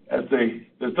 okay,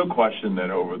 there's no question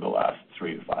that over the last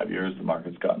 3 to 5 years, the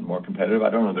market's gotten more competitive. I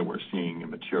don't know that we're seeing a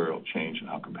material change in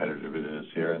how competitive it is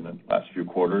here in the last few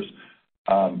quarters.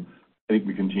 I think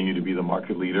we continue to be the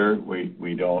market leader.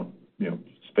 We don't,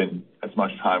 spend as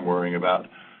much time worrying about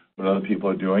what other people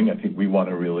are doing. I think we want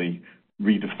to really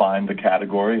redefine the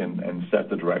category and set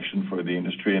the direction for the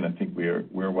industry, and I think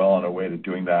we're well on our way to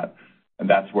doing that. And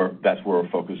that's where we're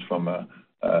focused from a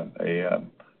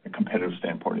competitive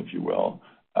standpoint, if you will.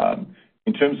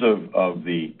 In terms of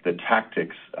the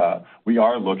tactics, we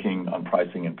are looking on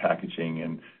pricing and packaging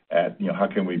and at, how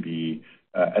can we be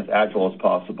as agile as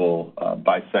possible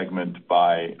by segment,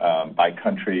 by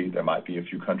country. There might be a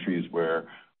few countries where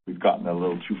we've gotten a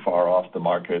little too far off the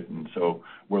market, and so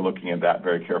we're looking at that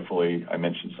very carefully. I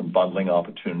mentioned some bundling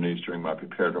opportunities during my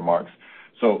prepared remarks.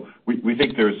 So we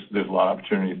think there's a lot of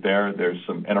opportunities there. There's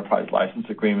some enterprise license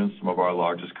agreements. Some of our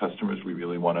largest customers, we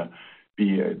really want to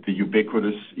be the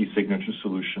ubiquitous e-signature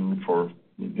solution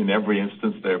in every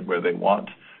instance where they want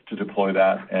to deploy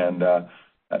that. And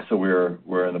so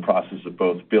we're in the process of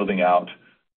both building out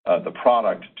the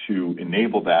product to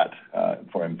enable that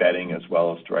for embedding as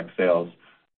well as direct sales,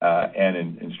 and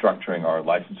in structuring our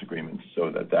license agreements so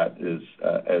that is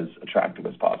as attractive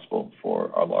as possible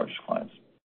for our largest clients.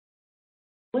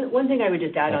 One thing I would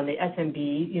just add on the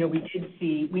SMB,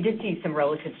 we did see some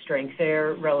relative strength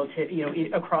there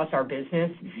across our business.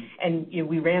 And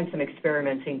we ran some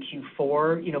experiments in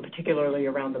Q4, particularly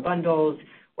around the bundles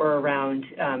or around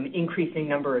increasing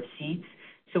number of seats.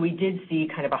 So we did see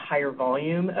kind of a higher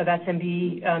volume of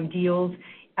SMB deals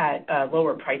at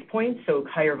lower price points, so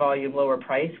higher volume, lower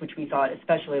price, which we thought,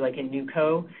 especially like in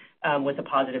NewCo, was a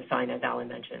positive sign, as Alan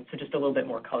mentioned. So just a little bit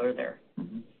more color there.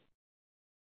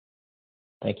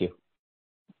 Thank you.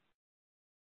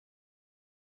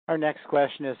 Our next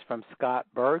question is from Scott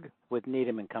Berg with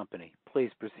Needham & Company. Please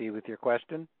proceed with your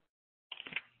question.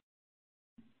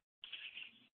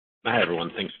 Hi,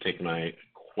 everyone. Thanks for taking my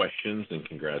questions, and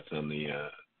congrats on the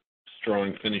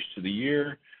strong finish to the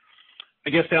year.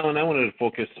 I guess, Alan, I wanted to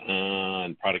focus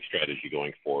on product strategy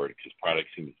going forward, because product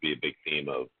seems to be a big theme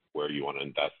of where you want to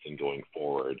invest in going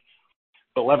forward.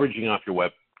 But leveraging off your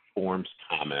web forms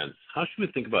comments, how should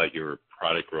we think about your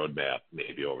product roadmap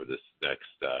maybe over this next,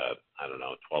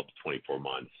 12 to 24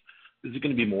 months? Is it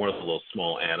going to be more of the little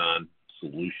small add-on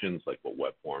solutions like what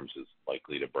web forms is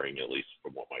likely to bring, at least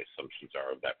from what my assumptions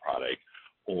are of that product?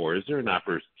 Or is there an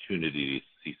opportunity to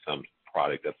see some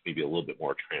product that's maybe a little bit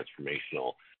more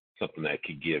transformational, something that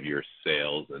could give your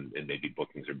sales and maybe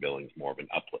bookings or billings more of an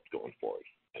uplift going forward?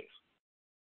 Thanks.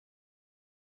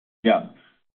 Yeah.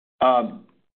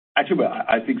 Actually,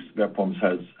 I think web forms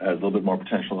has a little bit more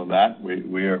potential than that.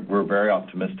 We're very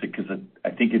optimistic because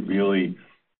I think it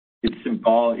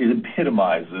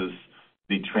epitomizes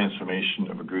the transformation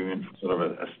of agreement from sort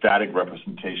of a static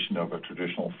representation of a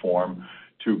traditional form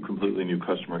to completely new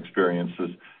customer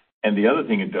experiences. And the other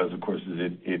thing it does, of course, is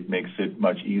it makes it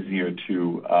much easier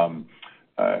to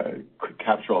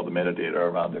capture all the metadata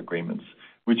around the agreements,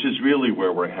 which is really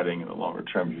where we're heading in the longer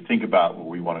term. If you think about what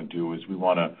we want to do is we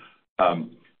want to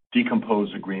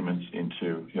decompose agreements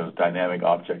into dynamic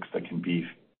objects that can be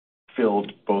filled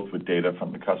both with data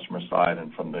from the customer side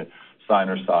and from the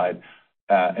signer side.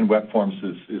 And web forms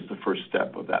is the first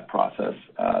step of that process.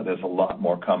 There's a lot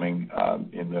more coming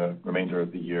in the remainder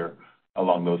of the year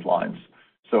along those lines.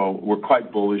 So we're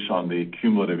quite bullish on the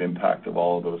cumulative impact of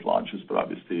all of those launches, but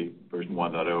obviously version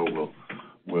 1.0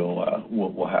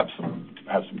 will have some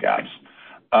gaps.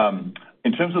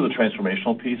 In terms of the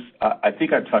transformational piece, I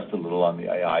think I touched a little on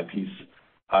the AI piece.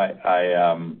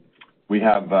 We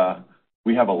have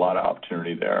a lot of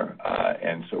opportunity there,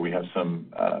 and so we have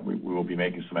we will be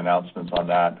making some announcements on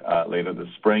that later this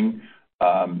spring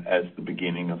as the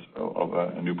beginning of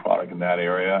a new product in that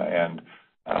area.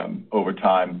 And over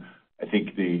time, I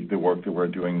think the work that we're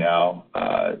doing now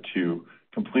to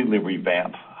completely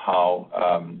revamp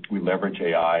how we leverage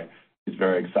AI is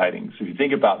very exciting. So if you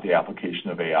think about the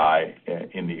application of AI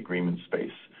in the agreement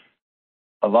space,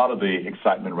 a lot of the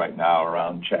excitement right now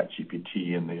around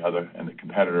ChatGPT and the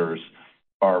competitors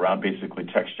are around basically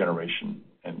text generation,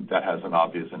 and that has an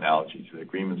obvious analogy to the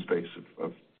agreement space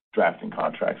of drafting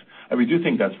contracts. And we do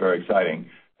think that's very exciting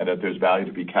and that there's value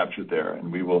to be captured there,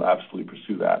 and we will absolutely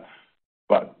pursue that.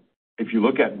 But if you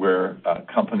look at where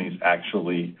companies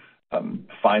actually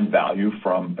find value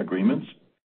from agreements,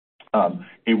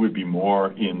 it would be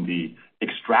more in the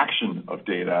extraction of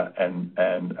data and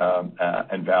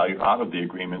value out of the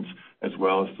agreements, as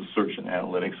well as the search and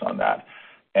analytics on that.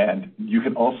 And you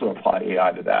can also apply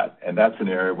AI to that, and that's an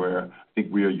area where I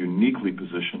think we are uniquely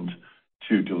positioned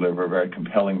to deliver very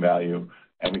compelling value.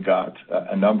 And we've got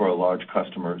a number of large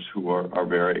customers who are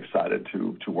very excited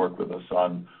to work with us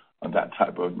on that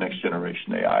type of next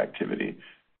generation AI activity.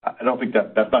 I don't think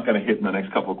that's not going to hit in the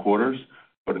next couple of quarters,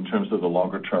 but in terms of the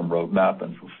longer term roadmap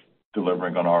and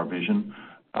delivering on our vision,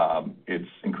 it's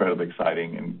incredibly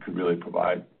exciting and could really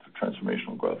provide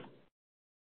transformational growth.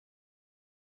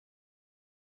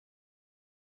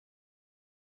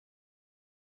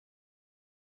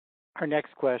 Our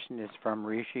next question is from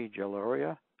Rishi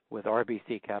Jaluria with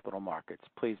RBC Capital Markets.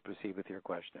 Please proceed with your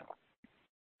question.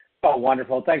 Oh,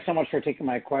 wonderful. Thanks so much for taking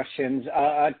my questions.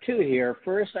 Two here.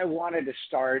 First, I wanted to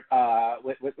start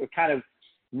with kind of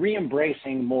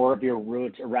re-embracing more of your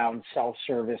roots around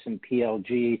self-service and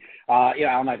PLG.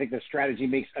 Alan, I think the strategy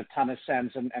makes a ton of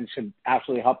sense and should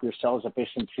absolutely help your sales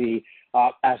efficiency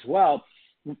as well.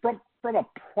 From a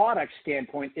product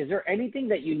standpoint, is there anything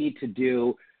that you need to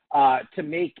do to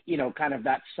make, kind of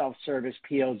that self-service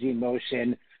PLG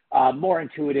motion more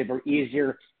intuitive or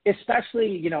easier,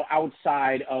 especially,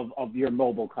 outside of your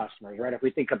mobile customers, right? If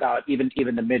we think about even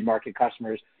the mid-market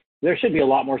customers, there should be a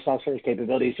lot more self-service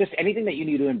capabilities. Just anything that you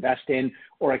need to invest in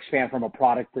or expand from a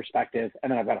product perspective,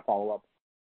 and then I've got a follow-up.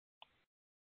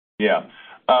 Yeah.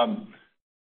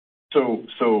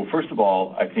 So first of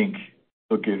all, I think,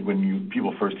 when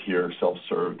people first hear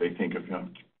self-serve, they think of,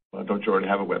 don't you already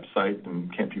have a website,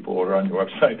 and can't people order on your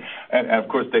website? And of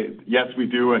course, yes, we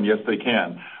do, and yes, they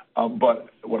can. But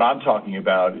what I'm talking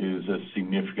about is a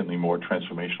significantly more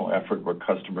transformational effort where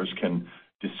customers can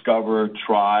discover,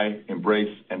 try,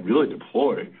 embrace, and really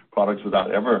deploy products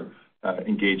without ever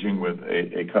engaging with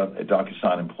a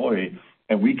DocuSign employee,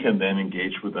 and we can then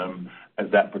engage with them as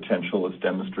that potential is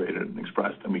demonstrated and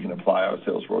expressed, and we can apply our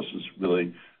sales forces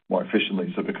really more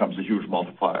efficiently, so it becomes a huge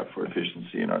multiplier for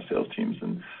efficiency in our sales teams.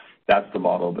 And that's the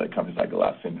model that companies like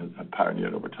Atlassian have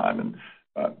pioneered over time, and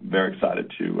very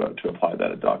excited to apply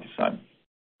that at DocuSign.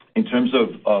 In terms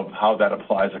of how that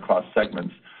applies across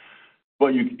segments,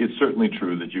 well, it's certainly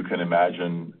true that you can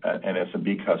imagine an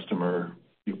SMB customer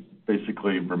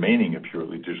basically remaining a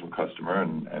purely digital customer,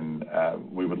 and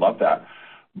we would love that.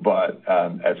 But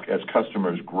as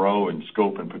customers grow in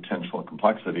scope and potential and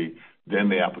complexity, then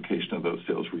the application of those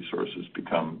sales resources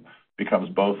becomes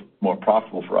both more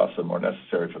profitable for us and more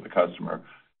necessary for the customer.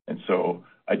 And so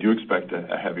I do expect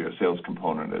a heavier sales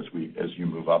component as you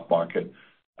move up market.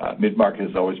 Mid-market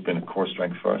has always been a core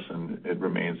strength for us, and it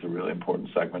remains a really important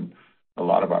segment. A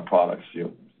lot of our products,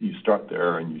 you start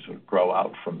there and you sort of grow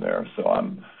out from there. So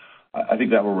I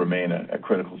think that will remain a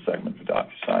critical segment for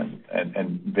DocuSign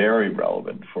and very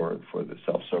relevant for the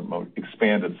self-serve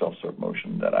expanded self-serve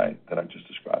motion that I just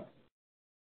described.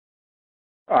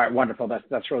 All right, wonderful.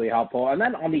 That's really helpful. And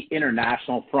then on the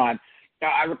international front,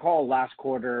 I recall last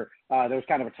quarter there was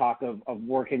kind of a talk of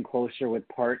working closer with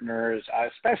partners,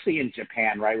 especially in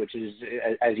Japan, right, which is,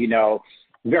 as you know,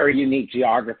 very unique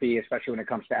geography, especially when it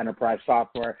comes to enterprise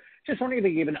software. Just wondering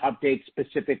if you can give an update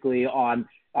specifically on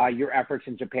your efforts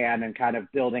in Japan and kind of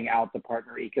building out the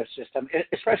partner ecosystem,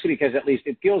 especially because at least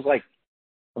it feels like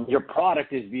your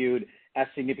product is viewed as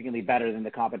significantly better than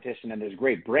the competition, and there's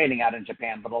great branding out in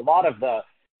Japan, but a lot of the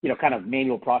kind of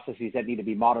manual processes that need to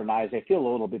be modernized, they feel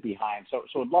a little bit behind. So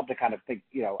I'd love to kind of think,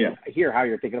 hear how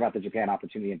you're thinking about the Japan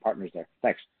opportunity and partners there.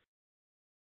 Thanks.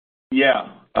 Yeah.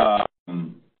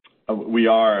 We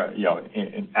are,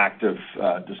 in active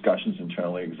discussions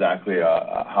internally exactly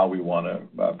how we want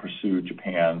to pursue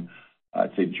Japan.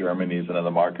 I'd say Germany is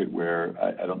another market where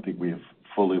I don't think we've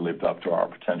fully lived up to our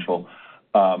potential.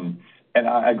 And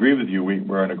I agree with you.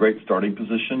 We're in a great starting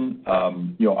position.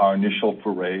 Our initial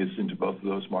forays into both of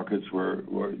those markets were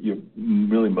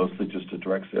really mostly just a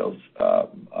direct sales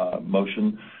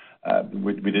motion.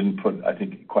 We didn't put, I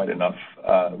think, quite enough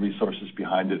resources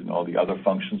behind it and all the other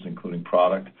functions, including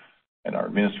product and our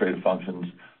administrative functions.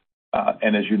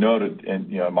 And as you noted, in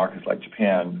markets like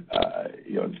Japan,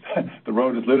 the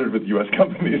road is littered with U.S.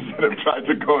 companies that have tried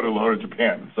to go it alone in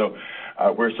Japan. So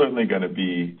we're certainly going to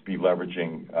be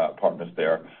leveraging partners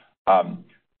there.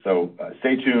 So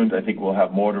stay tuned. I think we'll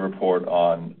have more to report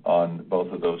on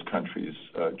both of those countries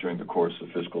during the course of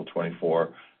fiscal 24.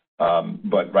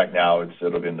 But right now it's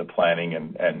sort of in the planning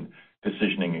and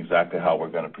decisioning exactly how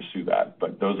we're going to pursue that.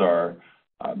 But those are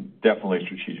definitely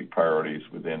strategic priorities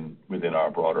within our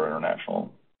broader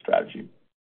international strategy.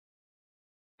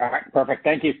 All right, perfect.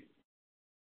 Thank you.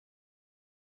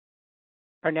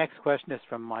 Our next question is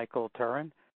from Michael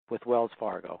Turrin with Wells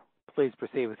Fargo. Please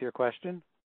proceed with your question.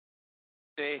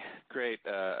 Hey, great.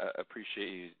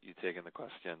 Appreciate you taking the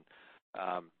question.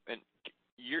 And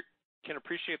you can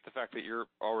appreciate the fact that you're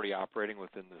already operating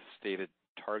within the stated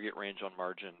target range on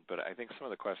margin, but I think some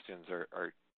of the questions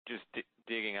are just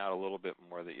digging out a little bit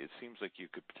more, that it seems like you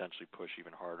could potentially push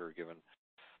even harder given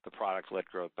the product-led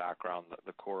growth background,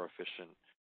 the core efficient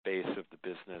base of the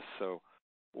business. So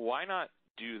why not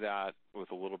do that with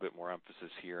a little bit more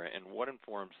emphasis here? And what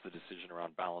informs the decision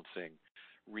around balancing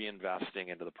reinvesting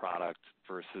into the product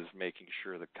versus making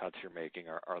sure the cuts you're making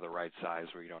are the right size,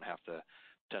 where you don't have to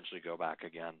potentially go back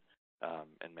again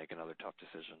and make another tough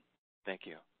decision? Thank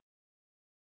you.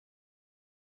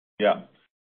 Yeah.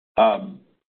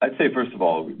 I'd say, first of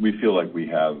all, we feel like we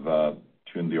have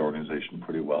tuned the organization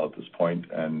pretty well at this point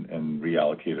and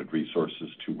reallocated resources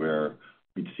to where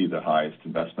we'd see the highest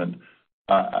investment.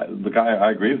 Look,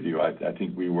 I agree with you. I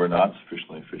think we were not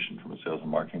sufficiently efficient from a sales and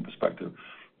marketing perspective.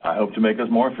 I hope to make us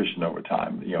more efficient over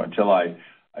time. Until I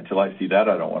see that,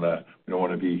 we don't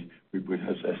want to be,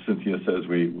 as Cynthia says,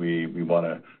 we want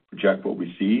to project what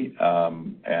we see.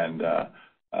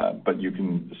 But you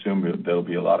can assume that there'll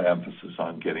be a lot of emphasis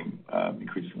on getting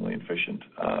increasingly efficient,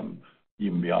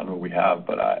 even beyond what we have.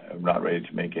 But I'm not ready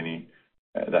to make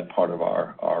that part of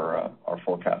our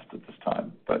forecast at this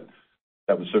time. But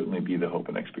that would certainly be the hope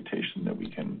and expectation, that we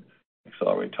can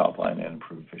accelerate top line and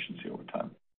improve efficiency over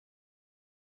time.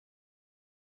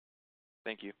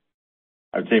 Thank you.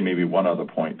 I'd say maybe one other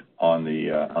point on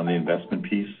the investment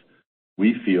piece.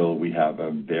 We feel we have a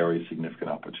very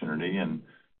significant opportunity, and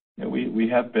We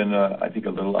have been, I think, a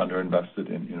little underinvested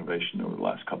in innovation over the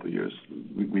last couple of years.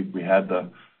 We had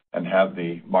and have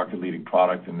the market-leading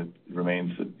product, and it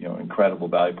remains incredible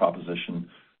value proposition.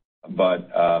 But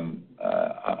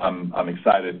I'm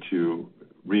excited to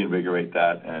reinvigorate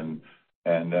that and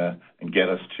get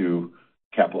us to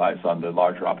capitalize on the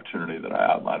larger opportunity that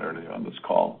I outlined earlier on this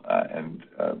call.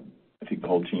 I think the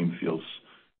whole team feels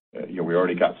we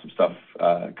already got some stuff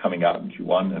coming out in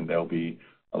Q1, and there'll be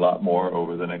a lot more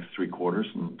over the next 3 quarters,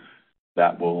 and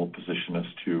that will position us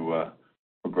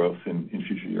for growth in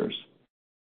future years.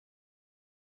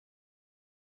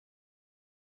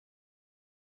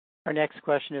 Our next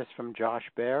question is from Josh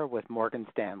Baer with Morgan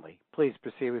Stanley. Please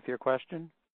proceed with your question.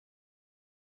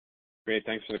 Great.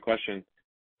 Thanks for the question.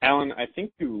 Alan, I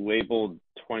think you labeled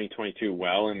 2022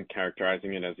 well in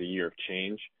characterizing it as a year of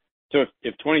change. So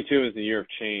if 22 is the year of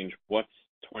change, what's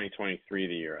 2023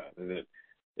 the year of? Is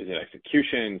it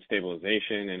execution,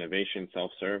 stabilization, innovation,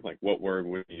 self-serve? Like, what word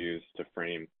would you use to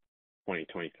frame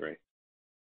 2023?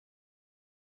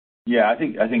 Yeah, I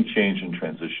think change and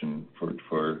transition for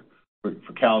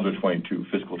calendar 22,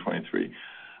 fiscal 23.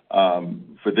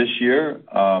 For this year,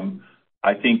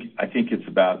 I think it's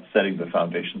about setting the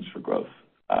foundations for growth,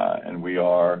 and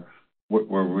we're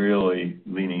really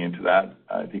leaning into that.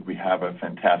 I think we have a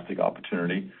fantastic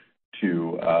opportunity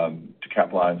to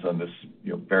capitalize on this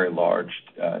very large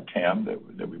TAM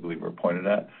that we believe we're pointed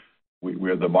at.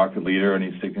 We're the market leader in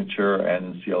e-signature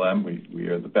and in CLM. We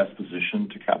are the best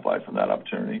positioned to capitalize on that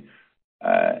opportunity,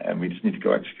 and we just need to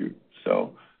go execute.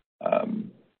 So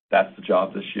that's the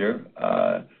job this year.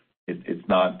 It's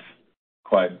not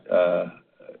quite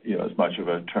as much of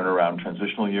a turnaround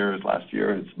transitional year as last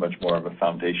year. It's much more of a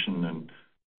foundation and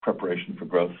preparation for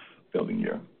growth building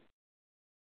year.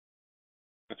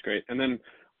 That's great. And then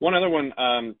one other one,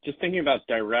 just thinking about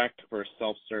direct versus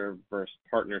self-serve versus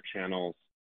partner channels,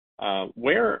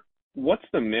 what's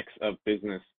the mix of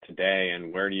business today,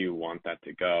 and where do you want that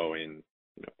to go in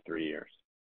 3 years?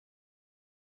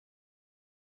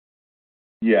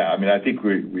 Yeah, I mean, I think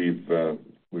we've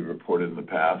reported in the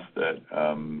past that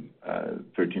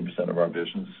 13% of our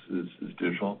business is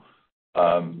digital.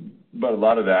 But a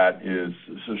lot of that is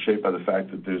sort of shaped by the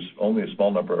fact that there's only a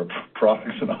small number of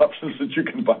products and options that you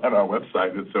can buy on our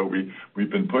website. And so we've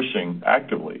been pushing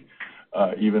actively,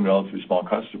 even relatively small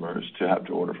customers, to have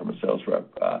to order from a sales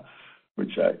rep,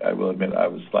 which I will admit I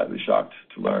was slightly shocked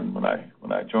to learn when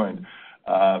I joined.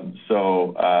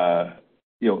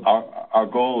 Our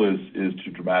goal is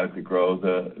to dramatically grow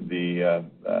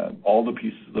all the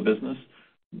pieces of the business.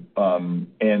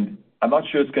 And I'm not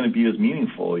sure it's going to be as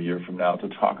meaningful a year from now to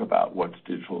talk about what's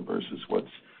digital versus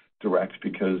what's direct,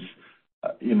 because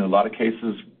in a lot of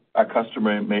cases, our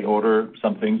customer may order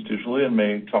some things digitally and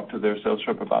may talk to their sales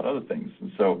rep about other things.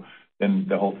 And so then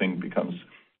the whole thing becomes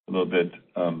a little bit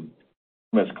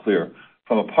less clear.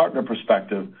 From a partner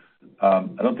perspective, I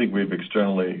don't think we've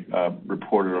externally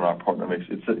reported on our partner mix.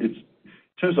 In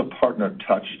terms of partner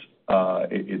touched,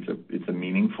 it's a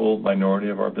meaningful minority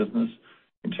of our business.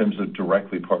 In terms of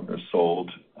directly partner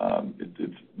sold,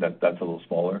 that's a little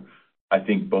smaller. I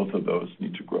think both of those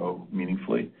need to grow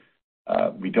meaningfully.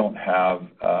 We don't have,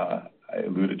 I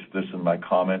alluded to this in my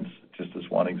comments, just as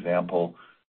one example,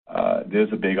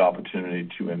 there's a big opportunity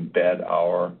to embed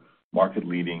our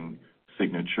market-leading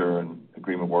signature and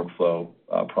agreement workflow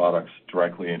products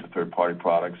directly into third-party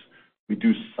products. We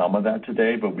do some of that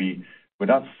today, but we're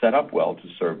not set up well to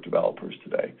serve developers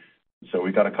today. So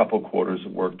we've got a couple of quarters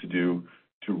of work to do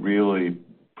to really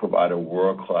provide a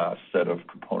world-class set of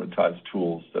componentized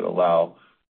tools that allow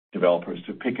developers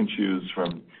to pick and choose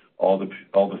from all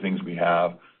the things we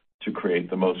have to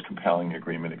create the most compelling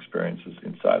agreement experiences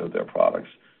inside of their products.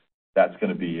 That's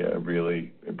going to be a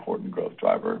really important growth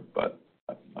driver, but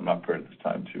I'm not prepared at this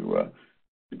time to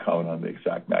comment on the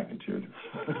exact magnitude.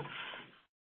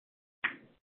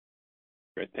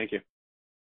 Great. Thank you.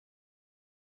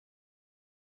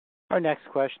 Our next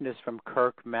question is from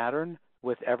Kirk Materne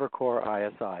with Evercore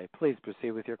ISI. Please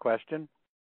proceed with your question.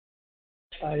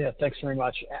 Yeah, thanks very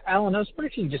much. Alan, I was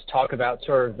wondering if you could just talk about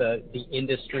sort of the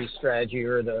industry strategy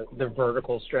or the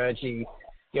vertical strategy,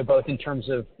 both in terms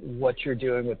of what you're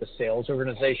doing with the sales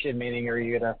organization, meaning are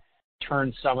you going to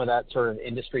turn some of that sort of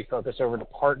industry focus over to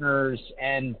partners,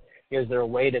 and is there a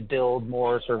way to build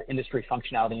more sort of industry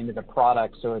functionality into the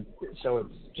product so it's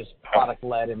just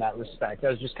product-led in that respect? I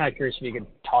was just kind of curious if you could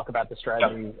talk about the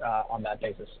strategy on that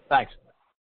basis. Thanks.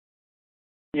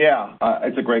 Yeah,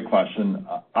 it's a great question.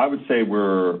 I would say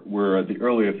we're at the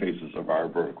earlier phases of our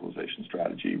verticalization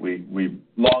strategy. We've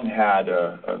long had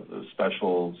a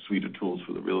special suite of tools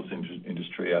for the real estate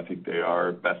industry. I think they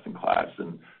are best in class,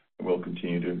 and we'll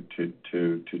continue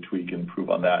to tweak and improve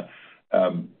on that.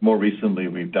 More recently,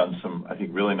 we've done some, I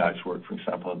think, really nice work, for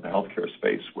example, in the healthcare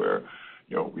space, where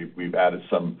we've added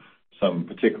some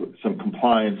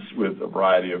compliance with a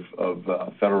variety of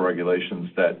federal regulations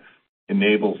that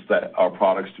enables our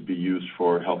products to be used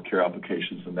for healthcare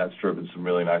applications, and that's driven some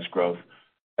really nice growth.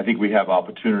 I think we have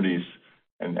opportunities,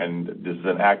 and this is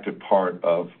an active part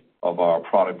of our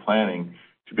product planning,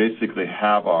 to basically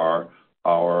have our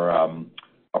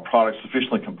products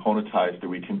sufficiently componentized that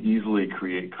we can easily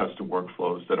create custom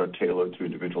workflows that are tailored to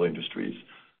individual industries.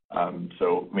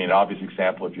 Obvious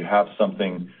example, if you have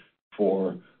something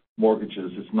for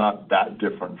mortgages, it's not that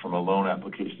different from a loan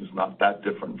application. It's not that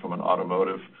different from an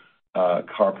automotive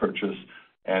car purchase.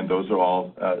 And those are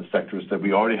all sectors that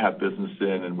we already have business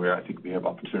in, and where I think we have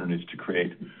opportunities to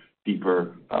create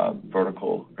deeper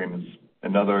vertical agreements.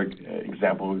 Another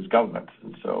example is government,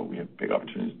 and so we have big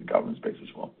opportunities in the government space as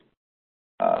well.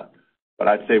 But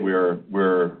I'd say we've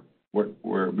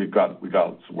got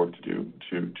some work to do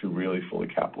to really fully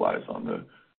capitalize on the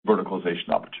verticalization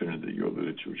opportunity that you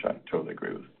alluded to, which I totally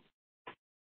agree with.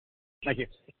 Thank you.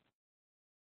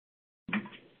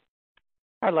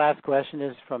 Our last question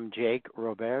is from Jake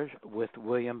Roberge with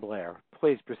William Blair.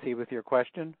 Please proceed with your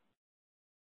question.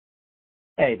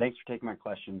 Hey, thanks for taking my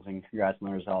questions, and congrats on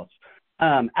the results.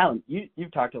 Alan,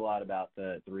 you've talked a lot about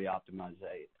the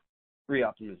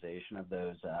reoptimization of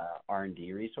those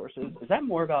R&D resources. Is that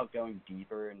more about going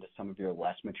deeper into some of your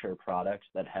less mature products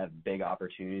that have big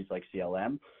opportunities like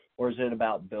CLM, or is it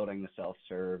about building the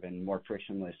self-serve and more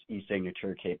frictionless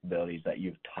e-signature capabilities that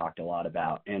you've talked a lot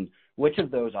about? And which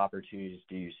of those opportunities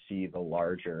do you see being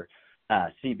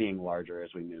larger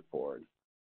as we move forward?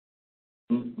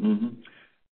 Mm-hmm.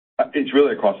 It's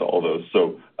really across all those.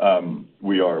 So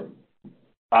we are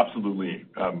absolutely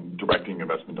directing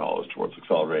investment dollars towards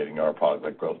accelerating our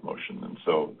product-led growth motion, and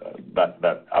so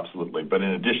that absolutely. But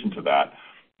in addition to that,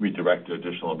 we direct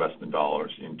additional investment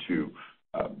dollars into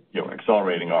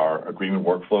accelerating our agreement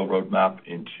workflow roadmap,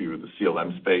 into the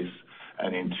CLM space,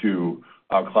 and into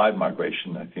our cloud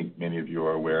migration. I think many of you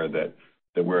are aware that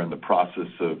we're in the process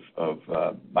of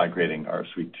migrating our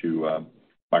suite to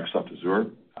Microsoft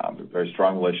Azure. A very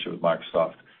strong relationship with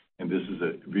Microsoft, and this is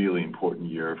a really important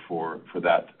year for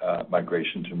that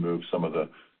migration to move some of the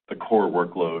core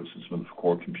workloads and some of the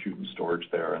core compute and storage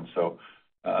there. And so,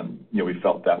 we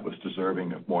felt that was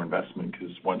deserving of more investment,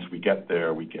 because once we get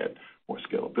there, we get more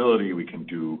scalability. We can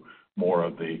do more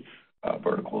of the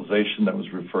verticalization that was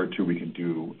referred to. We can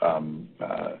do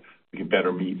we can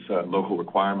better meet local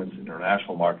requirements in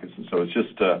international markets. And so it's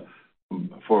just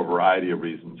for a variety of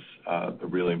reasons, a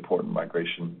really important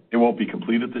migration. It won't be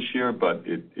completed this year, but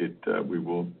we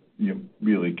will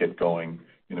really get going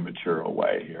in a material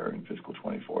way here in fiscal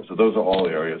 24. So those are all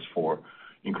areas for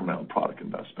incremental product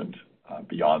investment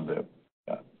beyond the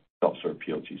self-serve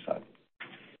PLG side.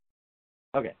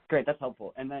 Okay, great. That's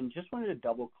helpful. And then just wanted to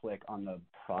double-click on the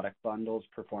product bundles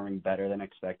performing better than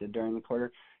expected during the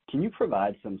quarter. Can you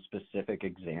provide some specific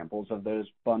examples of those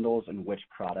bundles and which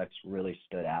products really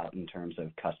stood out in terms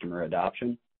of customer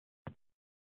adoption?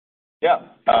 Yeah.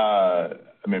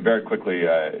 Very quickly,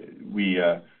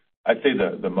 I'd say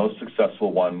the most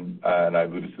successful one, and I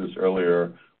alluded to this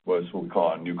earlier, was what we call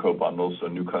our new co-bundles, so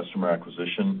new customer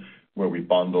acquisition, where we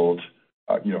bundled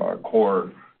our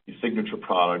core e-signature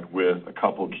product with a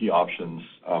couple of key options,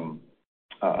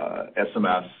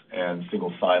 SMS and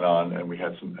single sign-on, and we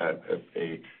had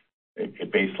a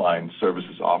baseline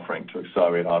services offering to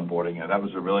accelerate onboarding, and that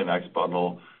was a really nice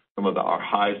bundle. Some of our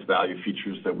highest value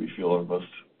features that we feel are most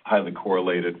highly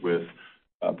correlated with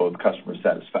both customer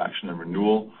satisfaction and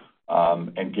renewal,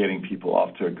 and getting people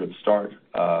off to a good start.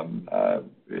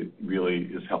 It really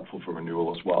is helpful for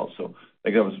renewal as well. So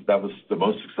I think that was the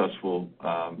most successful,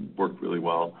 worked really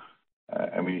well,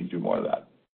 and we need to do more of that.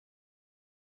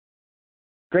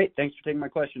 Great. Thanks for taking my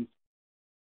question.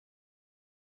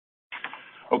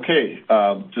 Okay,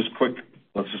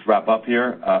 let's just wrap up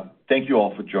here. Thank you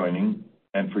all for joining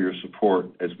and for your support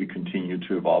as we continue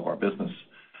to evolve our business.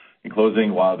 In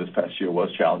closing, while this past year was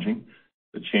challenging,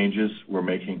 the changes we're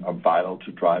making are vital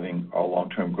to driving our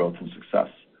long-term growth and success.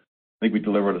 I think we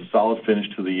delivered a solid finish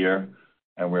to the year,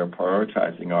 and we're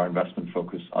prioritizing our investment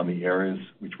focus on the areas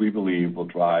which we believe will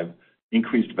drive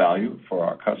increased value for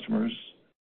our customers,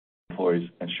 employees,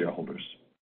 and shareholders.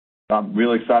 I'm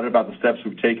really excited about the steps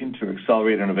we've taken to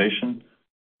accelerate innovation,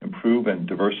 improve and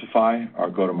diversify our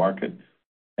go-to-market,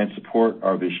 and support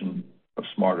our vision of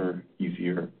smarter,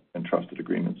 easier, and trusted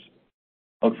agreements.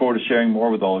 I look forward to sharing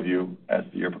more with all of you as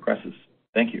the year progresses.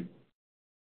 Thank you.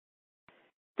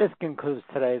 This concludes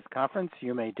today's conference.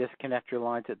 You may disconnect your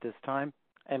lines at this time,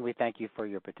 and we thank you for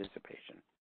your participation.